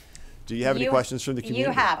teachers. Do you have any questions from the community?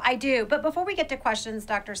 You have. I do. But before we get to questions,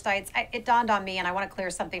 Dr. Stites, it dawned on me, and I want to clear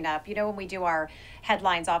something up. When we do our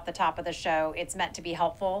headlines off the top of the show, it's meant to be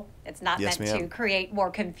helpful. It's not meant to create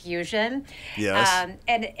more confusion. Yes.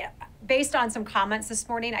 And based on some comments this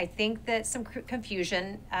morning, I think that some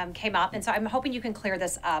confusion came up. And so I'm hoping you can clear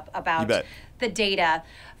this up about the data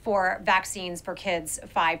for vaccines for kids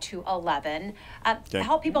 5 to 11.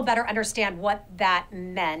 Help people better understand what that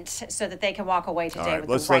meant so that they can walk away today with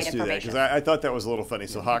the right information. Let's do that, because I thought that was a little funny.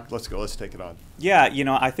 So, Hawk, let's go. Let's take it on. Yeah,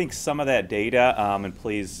 I think some of that data, and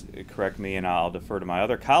please correct me and I'll defer to my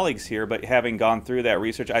other colleagues here, but having gone through that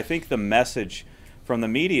research, I think the message from the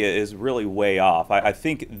media is really way off. I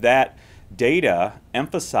think that data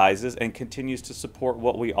emphasizes and continues to support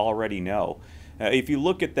what we already know. If you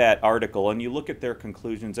look at that article and you look at their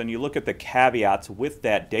conclusions and you look at the caveats with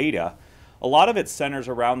that data, a lot of it centers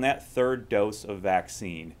around that third dose of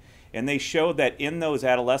vaccine. And they show that in those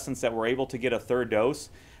adolescents that were able to get a third dose,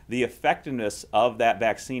 the effectiveness of that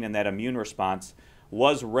vaccine and that immune response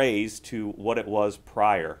was raised to what it was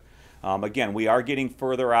prior. Again, we are getting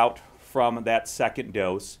further out from that second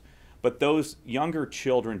dose, but those younger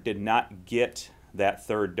children did not get that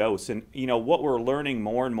third dose. And what we're learning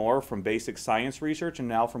more and more from basic science research and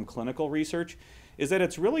now from clinical research is that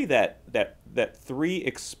it's really that 3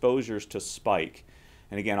 exposures to spike.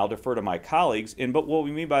 And again, I'll defer to my colleagues. But what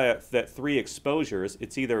we mean by that 3 exposures,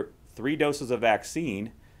 it's either 3 doses of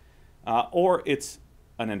vaccine, or it's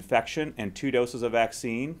an infection and 2 doses of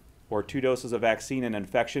vaccine, or 2 doses of vaccine and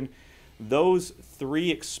infection. Those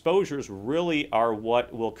 3 exposures really are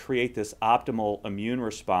what will create this optimal immune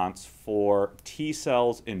response for T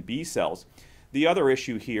cells and B cells. The other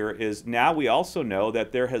issue here is now we also know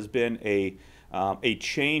that there has been a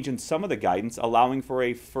change in some of the guidance allowing for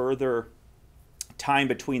a further time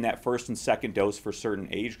between that first and second dose for certain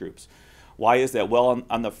age groups. Why is that? Well,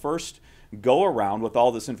 on the first go around with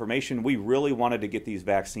all this information, we really wanted to get these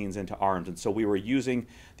vaccines into arms, and so we were using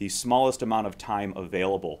the smallest amount of time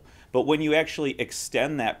available. But when you actually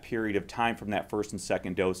extend that period of time from that first and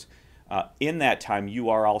second dose, in that time you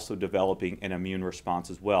are also developing an immune response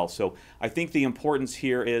as well. So I think the importance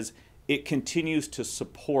here is it continues to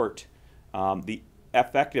support the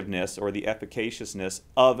effectiveness or the efficaciousness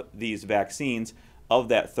of these vaccines, of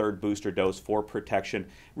that third booster dose for protection,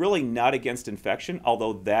 really not against infection,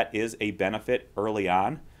 although that is a benefit early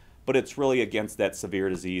on, but it's really against that severe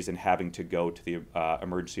disease and having to go to the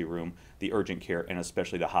emergency room, the urgent care, and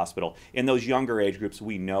especially the hospital. In those younger age groups,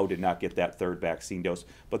 we know did not get that third vaccine dose,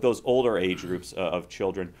 but those older age groups of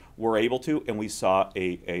children were able to, and we saw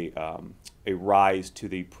a rise to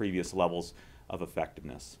the previous levels of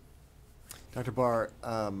effectiveness. Dr. Barr,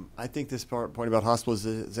 I think this point about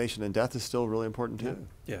hospitalization and death is still really important too.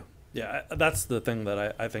 Yeah. That's the thing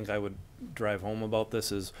that I think I would drive home about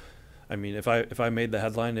this is, I mean, if I made the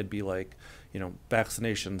headline, it'd be like,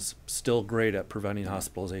 vaccination's still great at preventing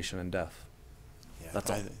hospitalization and death. Yeah,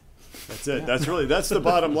 that's all. That's it. That's the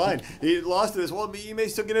bottom line. He lost this. Well, you may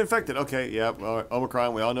still get infected. Okay, yeah, well,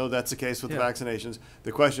 Omicron, we all know that's the case with the vaccinations.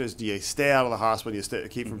 The question is, do you stay out of the hospital? Do you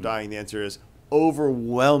keep from dying? The answer is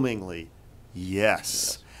overwhelmingly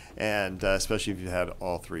yes. And especially if you had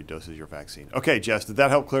all 3 doses of your vaccine. Okay, Jess, did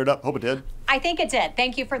that help clear it up? Hope it did. I think it did.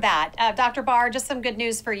 Thank you for that. Dr. Barr, just some good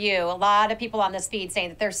news for you. A lot of people on this feed saying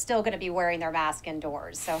that they're still going to be wearing their mask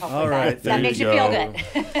indoors. So hopefully that makes you feel good.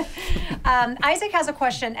 Isaac has a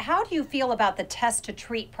question. How do you feel about the test to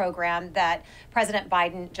treat program that President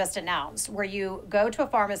Biden just announced, where you go to a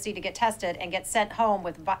pharmacy to get tested and get sent home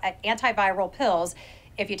with antiviral pills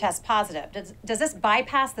if you test positive? Does this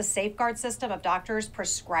bypass the safeguard system of doctors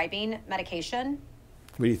prescribing medication?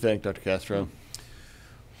 What do you think, Dr. Castro?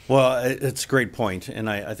 Well, it's a great point, and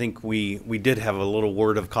I think we did have a little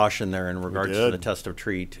word of caution there in regards to the test to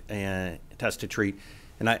treat. And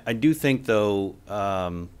I do think, though,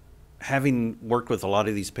 having worked with a lot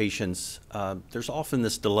of these patients, there's often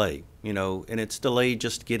this delay, and it's delay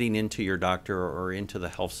just getting into your doctor or into the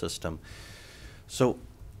health system. So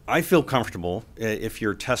I feel comfortable if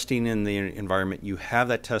you're testing in the environment, you have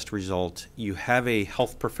that test result, you have a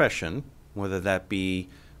health profession, whether that be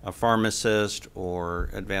a pharmacist or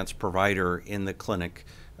advanced provider in the clinic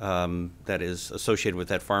that is associated with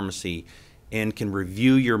that pharmacy, and can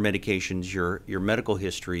review your medications, your medical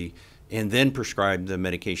history, and then prescribe the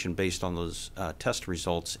medication based on those test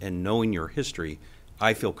results and knowing your history.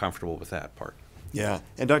 I feel comfortable with that part. Yeah.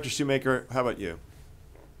 And Dr. Shoemaker, how about you?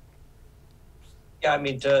 Yeah, I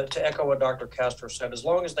mean, to echo what Dr. Castro said, as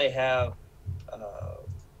long as they have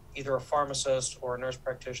either a pharmacist or a nurse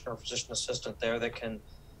practitioner or physician assistant there that can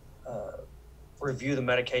review the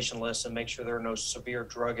medication list and make sure there are no severe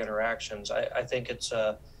drug interactions, I think it's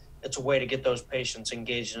a way to get those patients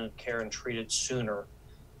engaged in care and treated sooner.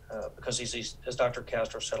 Because as Dr.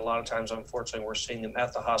 Castro said, a lot of times, unfortunately, we're seeing them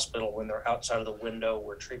at the hospital when they're outside of the window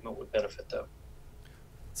where treatment would benefit them.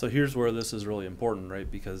 So here's where this is really important, right?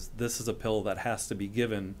 Because this is a pill that has to be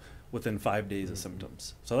given within 5 days of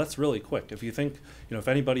symptoms. So that's really quick. If you think, if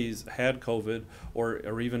anybody's had COVID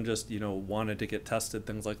or even just, wanted to get tested,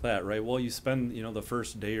 things like that, right? Well, you spend, the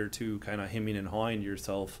first day or two kind of hemming and hawing to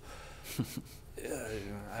yourself.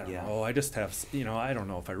 I don't know. I just have, I don't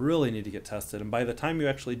know if I really need to get tested. And by the time you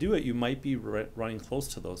actually do it, you might be running close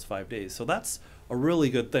to those 5 days. So that's a really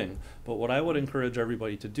good thing. But what I would encourage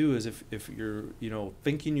everybody to do is if you're,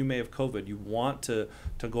 thinking you may have COVID, you want to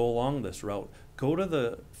go along this route, go to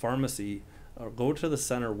the pharmacy or go to the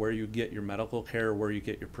center where you get your medical care, where you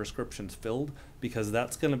get your prescriptions filled, because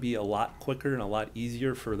that's going to be a lot quicker and a lot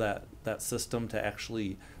easier for that system to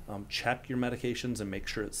actually check your medications and make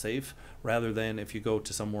sure it's safe, rather than if you go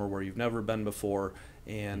to somewhere where you've never been before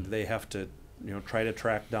and they have to try to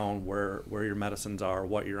track down where your medicines are,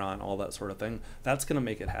 what you're on, all that sort of thing. That's going to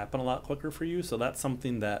make it happen a lot quicker for you. So that's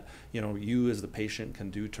something that you as the patient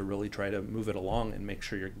can do to really try to move it along and make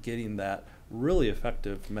sure you're getting that really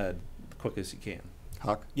effective med quick as you can.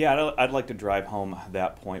 Huck? Yeah, I'd like to drive home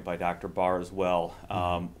that point by Dr. Barr as well.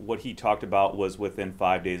 What he talked about was within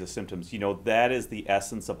 5 days of symptoms. That is the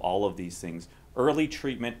essence of all of these things. Early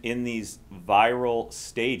treatment in these viral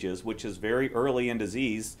stages, which is very early in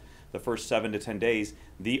disease, the first 7 to 10 days,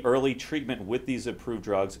 the early treatment with these approved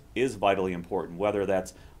drugs is vitally important, whether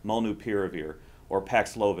that's molnupiravir or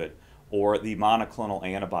Paxlovid or the monoclonal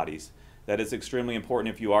antibodies. That is extremely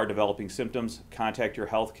important. If you are developing symptoms, contact your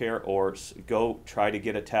healthcare or go try to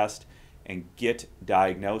get a test and get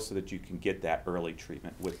diagnosed so that you can get that early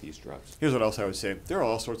treatment with these drugs. Here's what else I would say. There are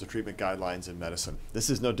all sorts of treatment guidelines in medicine. This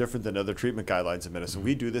is no different than other treatment guidelines in medicine.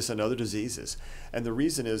 We do this in other diseases. And the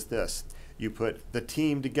reason is this. You put the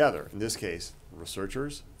team together, in this case,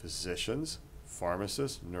 researchers, physicians,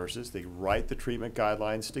 pharmacists, nurses, they write the treatment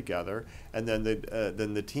guidelines together, and then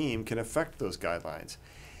the team can affect those guidelines.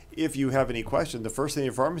 If you have any question, the first thing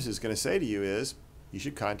your pharmacist is going to say to you is, you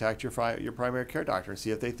should contact your primary care doctor and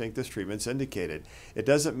see if they think this treatment's indicated. It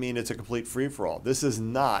doesn't mean it's a complete free-for-all. This is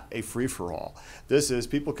not a free-for-all. This is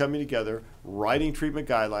people coming together, writing treatment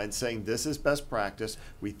guidelines, saying this is best practice.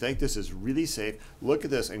 We think this is really safe. Look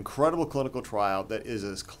at this incredible clinical trial that is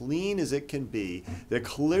as clean as it can be, that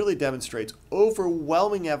clearly demonstrates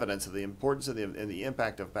overwhelming evidence of the importance of and the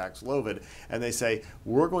impact of Paxlovid. And they say,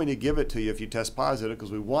 we're going to give it to you if you test positive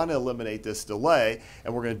because we want to eliminate this delay,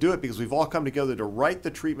 and we're going to do it because we've all come together to write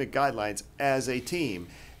the treatment guidelines as a team.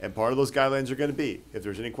 And part of those guidelines are going to be, if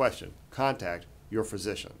there's any question, contact your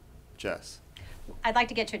physician. Jess? I'd like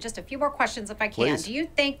to get to just a few more questions if I can. Please. Do you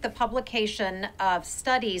think the publication of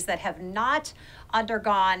studies that have not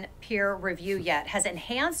undergone peer review yet has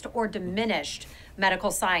enhanced or diminished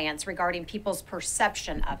medical science regarding people's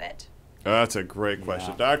perception of it? Oh, that's a great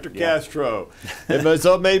question. Yeah. Dr. Castro,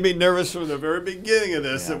 it made me nervous from the very beginning of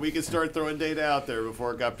this Yeah. that we could start throwing data out there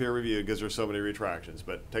before it got peer reviewed because there's so many retractions.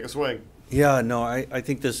 But take a swing. Yeah, no, I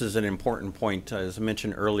think this is an important point. As I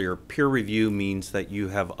mentioned earlier, peer review means that you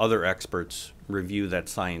have other experts review that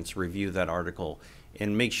science, review that article,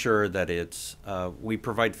 and make sure that it's, we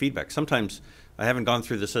provide feedback. Sometimes, I haven't gone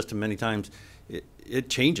through the system many times, it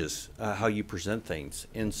changes how you present things.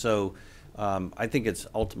 And so I think it's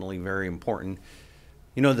ultimately very important.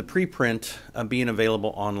 You know, the preprint being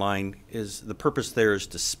available online the purpose there is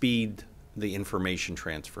to speed the information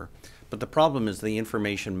transfer. But the problem is the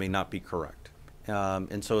information may not be correct.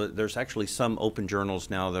 And so there's actually some open journals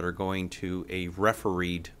now that are going to a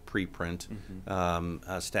refereed preprint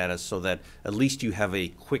status so that at least you have a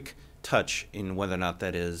quick touch in whether or not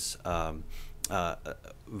that is a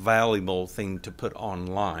valuable thing to put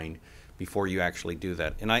online before you actually do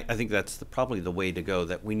that. And I think that's probably the way to go,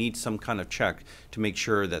 that we need some kind of check to make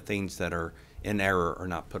sure that things that are in error are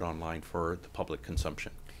not put online for the public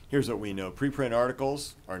consumption. Here's what we know. Preprint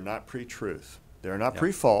articles are not pre-truth. They're not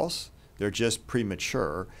pre-false. They're just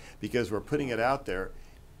premature because we're putting it out there.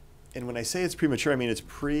 And when I say it's premature, I mean it's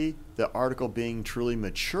the article being truly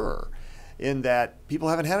mature, in that people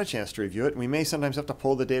haven't had a chance to review it, and we may sometimes have to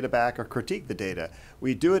pull the data back or critique the data.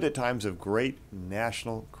 We do it at times of great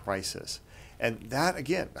national crisis. And that,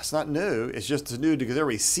 again, that's not new. It's just new because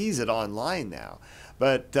everybody sees it online now.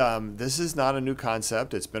 But this is not a new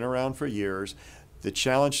concept. It's been around for years. The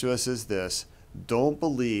challenge to us is this: don't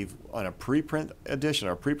believe on a preprint edition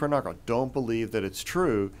or a preprint article, don't believe that it's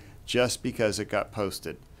true just because it got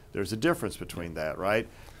posted. There's a difference between that, right?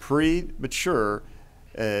 Premature,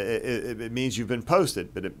 it means you've been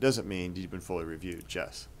posted, but it doesn't mean you've been fully reviewed.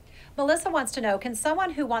 Jess. Melissa wants to know, can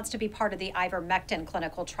someone who wants to be part of the ivermectin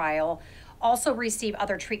clinical trial also receive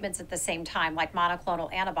other treatments at the same time, like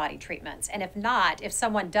monoclonal antibody treatments? And if not, if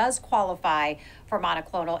someone does qualify for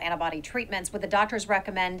monoclonal antibody treatments, would the doctors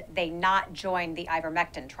recommend they not join the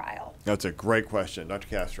ivermectin trial? That's a great question. Dr.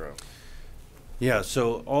 Castro. Yeah,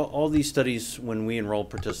 so all these studies, when we enroll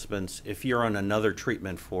participants, if you're on another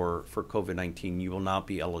treatment for COVID-19, you will not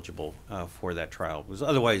be eligible for that trial, because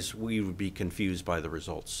otherwise we would be confused by the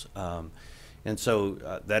results. And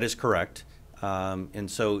so that is correct. And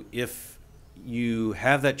so if you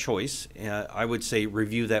have that choice, I would say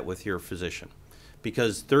review that with your physician,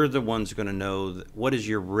 because they're the ones going to know what is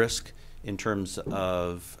your risk in terms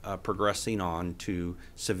of progressing on to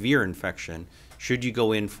severe infection. Should you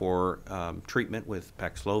go in for treatment with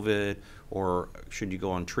Paxlovid, or should you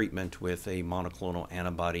go on treatment with a monoclonal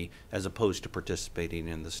antibody as opposed to participating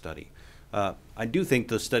in the study? I do think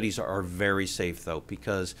the studies are very safe, though,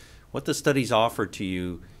 because what the studies offer to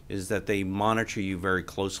you is that they monitor you very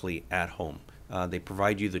closely at home. They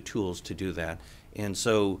provide you the tools to do that. And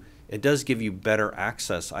so it does give you better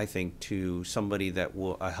access, I think, to somebody that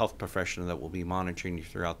will, a health professional that will be monitoring you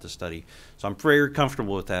throughout the study. So I'm very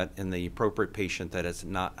comfortable with that in the appropriate patient that is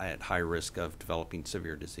not at high risk of developing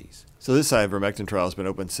severe disease. So this ivermectin trial has been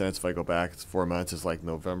open since, if I go back, it's 4 months, it's like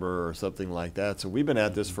November or something like that. So we've been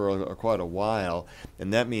at this for quite a while,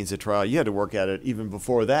 and that means the trial, you had to work at it even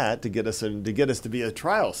before that to get us to be a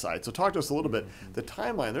trial site. So talk to us a little bit, the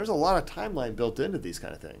timeline. There's a lot of timeline built into these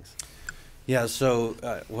kind of things. Yeah, so,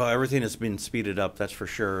 well, everything has been speeded up, that's for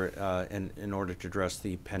sure, in order to address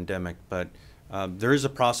the pandemic. But there is a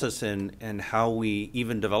process in how we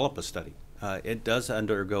even develop a study. It does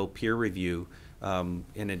undergo peer review, and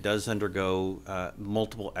it does undergo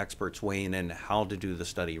multiple experts weighing in how to do the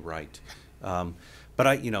study right.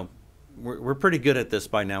 But we're pretty good at this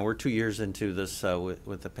by now. We're 2 years into this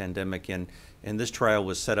with the pandemic, and this trial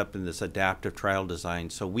was set up in this adaptive trial design,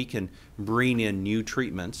 so we can bring in new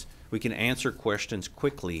treatments. We can answer questions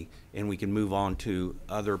quickly, and we can move on to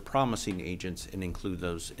other promising agents and include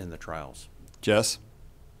those in the trials. Jess?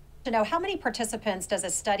 To know, how many participants does a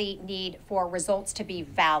study need for results to be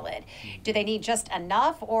valid? Do they need just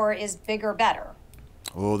enough, or is bigger better?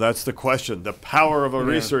 Oh, that's the question. The power of a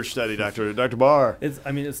research study, Dr. Barr.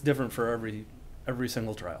 It's different for every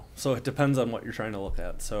single trial. So it depends on what you're trying to look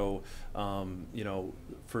at. So,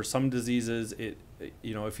 for some diseases,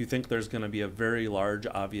 if you think there's going to be a very large,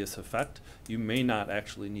 obvious effect, you may not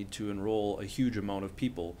actually need to enroll a huge amount of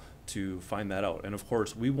people to find that out. And of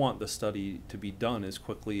course, we want the study to be done as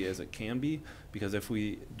quickly as it can be, because if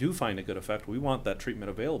we do find a good effect, we want that treatment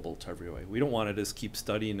available to everybody. We don't want to just keep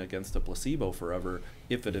studying against a placebo forever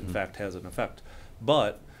if it in fact has an effect.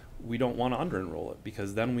 But we don't want to under-enroll it,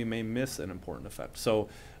 because then we may miss an important effect. So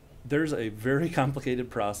there's a very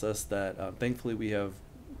complicated process that thankfully we have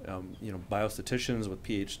biostatisticians with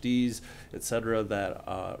PhDs, et cetera,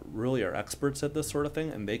 that really are experts at this sort of thing,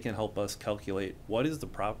 and they can help us calculate what is the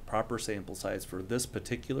proper sample size for this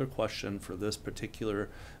particular question, for this particular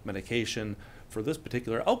medication, for this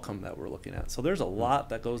particular outcome that we're looking at. So there's a lot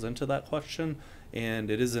that goes into that question, and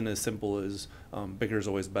it isn't as simple as bigger is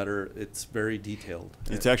always better. It's very detailed.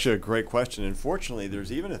 It's actually a great question. Unfortunately,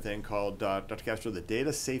 there's even a thing called, Dr. Castro, the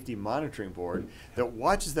Data Safety Monitoring Board that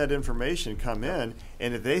watches that information come in,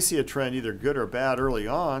 and if they see a trend either good or bad early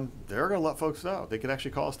on, they're going to let folks know. They can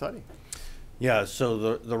actually call a study. Yeah,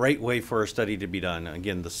 so the right way for a study to be done,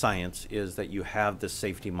 again, the science, is that you have this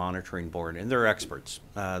safety monitoring board, and they're experts.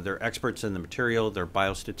 They're experts in the material, they're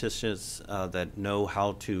biostatisticians that know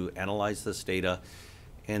how to analyze this data,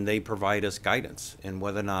 and they provide us guidance in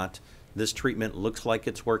whether or not this treatment looks like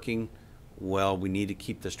it's working. Well, we need to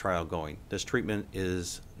keep this trial going. This treatment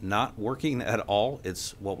is not working at all.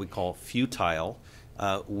 It's what we call futile.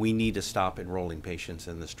 We need to stop enrolling patients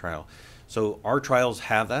in this trial. So our trials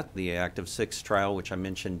have that. The Active 6 trial, which I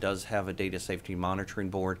mentioned, does have a data safety monitoring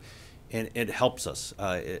board, and it helps us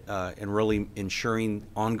in really ensuring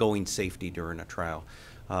ongoing safety during a trial.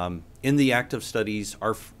 In the active studies,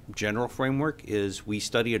 our general framework is we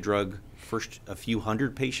study a drug first a few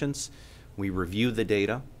hundred patients, we review the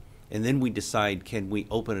data, and then we decide, can we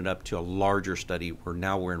open it up to a larger study where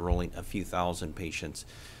now we're enrolling a few thousand patients.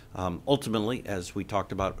 Ultimately, as we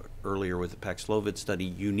talked about earlier with the Paxlovid study,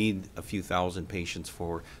 you need a few thousand patients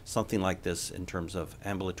for something like this in terms of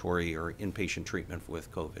ambulatory or inpatient treatment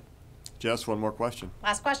with COVID. Jess, one more question.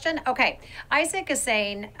 Last question. Okay. Isaac is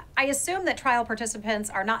saying, I assume that trial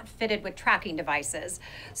participants are not fitted with tracking devices.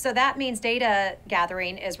 So that means data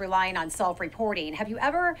gathering is relying on self-reporting. Have you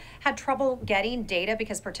ever had trouble getting data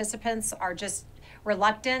because participants are just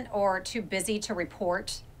reluctant or too busy to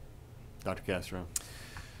report? Dr. Castro.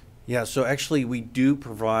 Yeah, so actually we do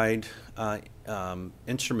provide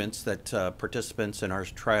instruments that participants in our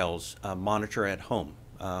trials monitor at home.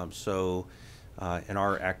 In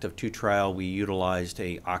our Active 2 trial, we utilized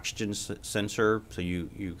a oxygen sensor. So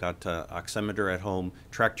you got an oximeter at home,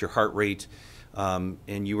 tracked your heart rate,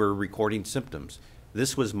 and you were recording symptoms.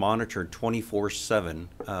 This was monitored 24/7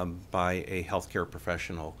 by a healthcare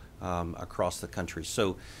professional across the country.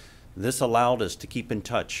 So this allowed us to keep in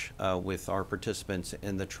touch with our participants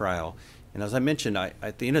in the trial. And as I mentioned,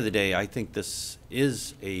 at the end of the day, I think this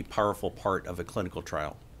is a powerful part of a clinical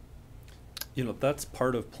trial. That's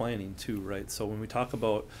part of planning too, right? So when we talk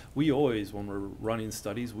about, we always, when we're running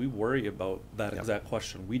studies, we worry about that exact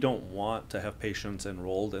question. We don't want to have patients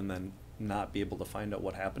enrolled and then not be able to find out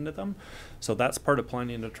what happened to them. So that's part of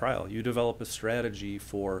planning a trial. You develop a strategy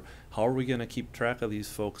for how are we going to keep track of these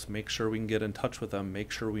folks, make sure we can get in touch with them,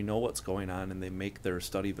 make sure we know what's going on, and they make their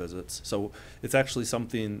study visits. So it's actually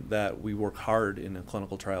something that we work hard in a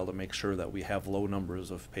clinical trial to make sure that we have low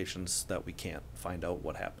numbers of patients that we can't find out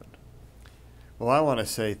what happened. Well, I want to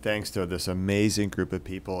say thanks to this amazing group of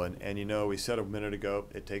people. And we said a minute ago,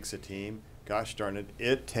 it takes a team. Gosh darn it,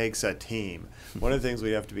 it takes a team. One of the things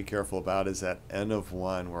we have to be careful about is that N of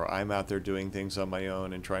 1, where I'm out there doing things on my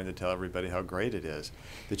own and trying to tell everybody how great it is.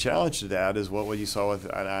 The challenge to that is what you saw with,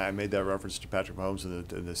 and I made that reference to Patrick Mahomes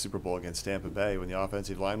in the Super Bowl against Tampa Bay when the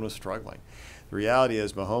offensive line was struggling. The reality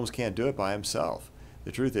is Mahomes can't do it by himself.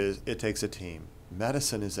 The truth is it takes a team.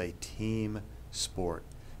 Medicine is a team sport.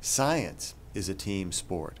 Science is a team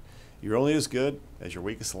sport. You're only as good as your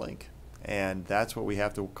weakest link. And that's what we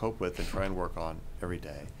have to cope with and try and work on every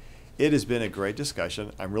day. It has been a great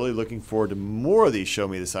discussion. I'm really looking forward to more of these Show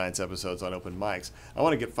Me the Science episodes on open mics. I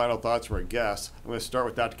want to get final thoughts from our guests. I'm going to start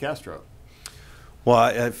with Dr. Castro.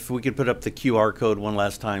 Well, if we could put up the QR code one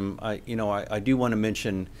last time, I do want to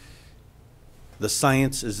mention the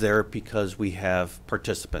science is there because we have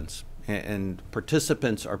participants. And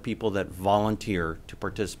participants are people that volunteer to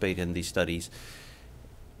participate in these studies.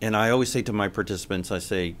 And I always say to my participants, I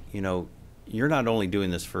say, you're not only doing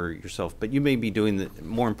this for yourself, but you may be doing,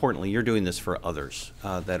 more importantly, you're doing this for others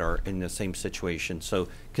that are in the same situation. So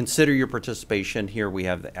consider your participation. Here we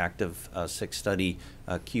have the Active 6 study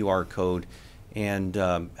QR code, and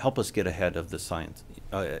help us get ahead of the science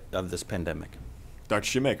of this pandemic. Dr.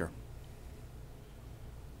 Shoemaker.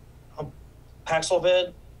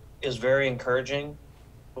 Paxlovid is very encouraging,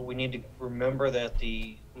 but we need to remember that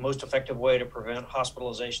the most effective way to prevent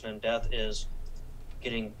hospitalization and death is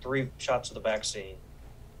getting 3 shots of the vaccine.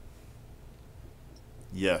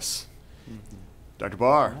 Yes. Mm-hmm. Dr.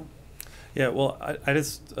 Barr. Yeah, well, I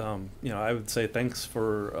just, I would say thanks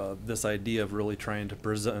for this idea of really trying to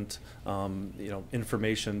present,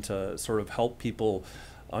 information to sort of help people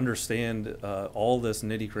understand all this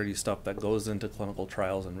nitty-gritty stuff that goes into clinical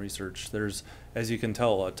trials and research. There's as you can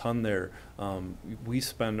tell, a ton there. We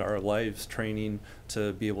spend our lives training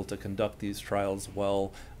to be able to conduct these trials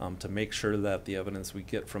well, to make sure that the evidence we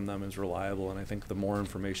get from them is reliable. And I think the more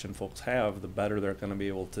information folks have, the better they're going to be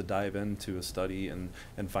able to dive into a study and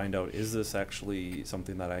find out, is this actually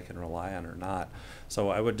something that I can rely on or not? So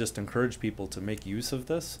I would just encourage people to make use of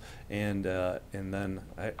this, and then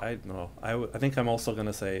I think I'm also going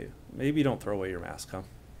to say, maybe don't throw away your mask, huh?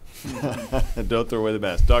 Don't throw away the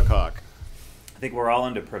mask. Duck Hawk. I think we're all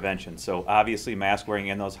into prevention. So obviously mask wearing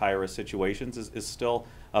in those high-risk situations is still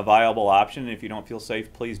a viable option. And if you don't feel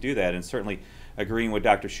safe, please do that. And certainly agreeing with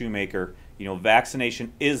Dr. Shoemaker,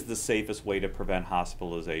 vaccination is the safest way to prevent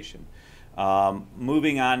hospitalization.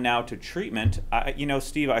 Moving on now to treatment,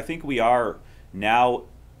 Steve, I think we are now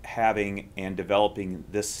having and developing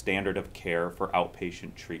this standard of care for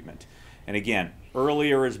outpatient treatment. And again,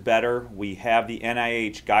 earlier is better. We have the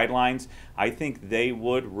NIH guidelines. I think they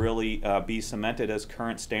would really be cemented as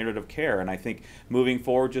current standard of care. And I think moving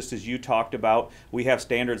forward, just as you talked about, we have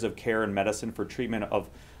standards of care in medicine for treatment of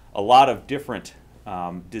a lot of different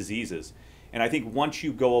diseases. And I think once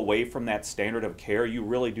you go away from that standard of care, you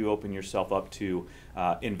really do open yourself up to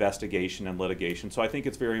investigation and litigation. So I think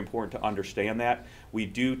it's very important to understand that. We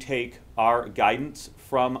do take our guidance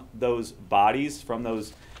from those bodies, from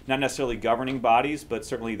those not necessarily governing bodies, but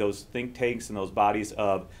certainly those think tanks and those bodies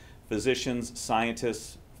of physicians,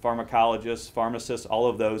 scientists, pharmacologists, pharmacists, all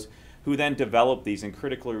of those who then develop these and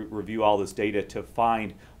critically review all this data to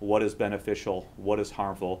find what is beneficial, what is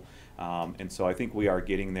harmful. And so I think we are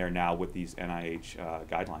getting there now with these NIH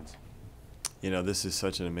guidelines. This is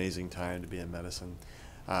such an amazing time to be in medicine.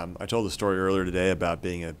 I told the story earlier today about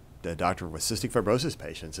being a doctor with cystic fibrosis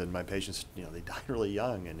patients, and my patients, they died really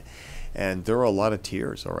young, and there were a lot of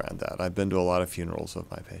tears around that. I've been to a lot of funerals of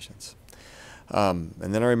my patients. And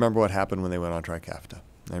then I remember what happened when they went on Trikafta.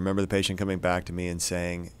 I remember the patient coming back to me and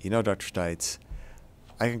saying, Dr. Stites,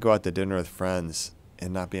 I can go out to dinner with friends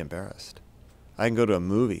and not be embarrassed. I can go to a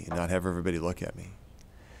movie and not have everybody look at me.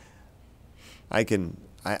 I can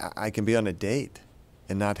be on a date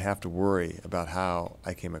and not have to worry about how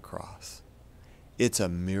I came across. It's a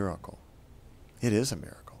miracle. It is a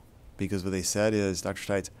miracle. Because what they said is, Dr.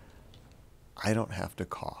 Stites, I don't have to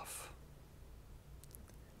cough.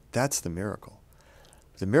 That's the miracle.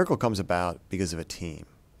 The miracle comes about because of a team.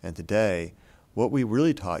 And today, what we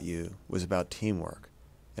really taught you was about teamwork.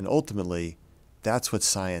 And ultimately, that's what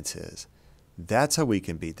science is. That's how we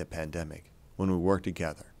can beat the pandemic, when we work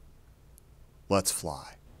together. Let's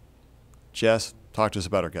fly. Jess, talk to us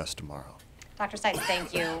about our guest tomorrow. Dr. Stites,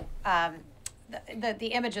 thank you. The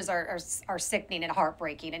images are sickening and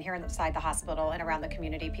heartbreaking, and here inside the hospital and around the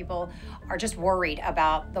community, people are just worried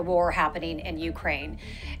about the war happening in Ukraine.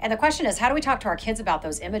 And the question is, how do we talk to our kids about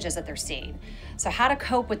those images that they're seeing? So how to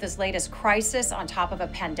cope with this latest crisis on top of a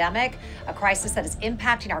pandemic, a crisis that is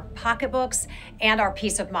impacting our pocketbooks and our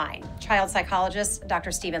peace of mind. Child psychologist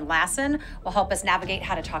Dr. Stephen Lassen will help us navigate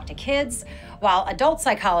how to talk to kids, while adult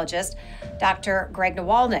psychologist Dr. Greg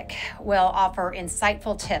Nawalnik will offer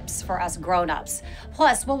insightful tips for us grown-ups.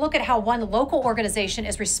 Plus, we'll look at how one local organization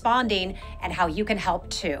is responding and how you can help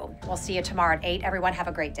too. We'll see you tomorrow at 8. Everyone have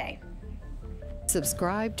a great day.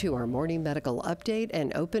 Subscribe to our Morning Medical Update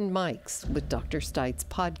and Open Mics with Dr. Stites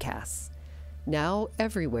podcasts. Now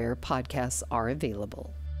everywhere podcasts are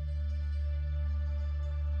available.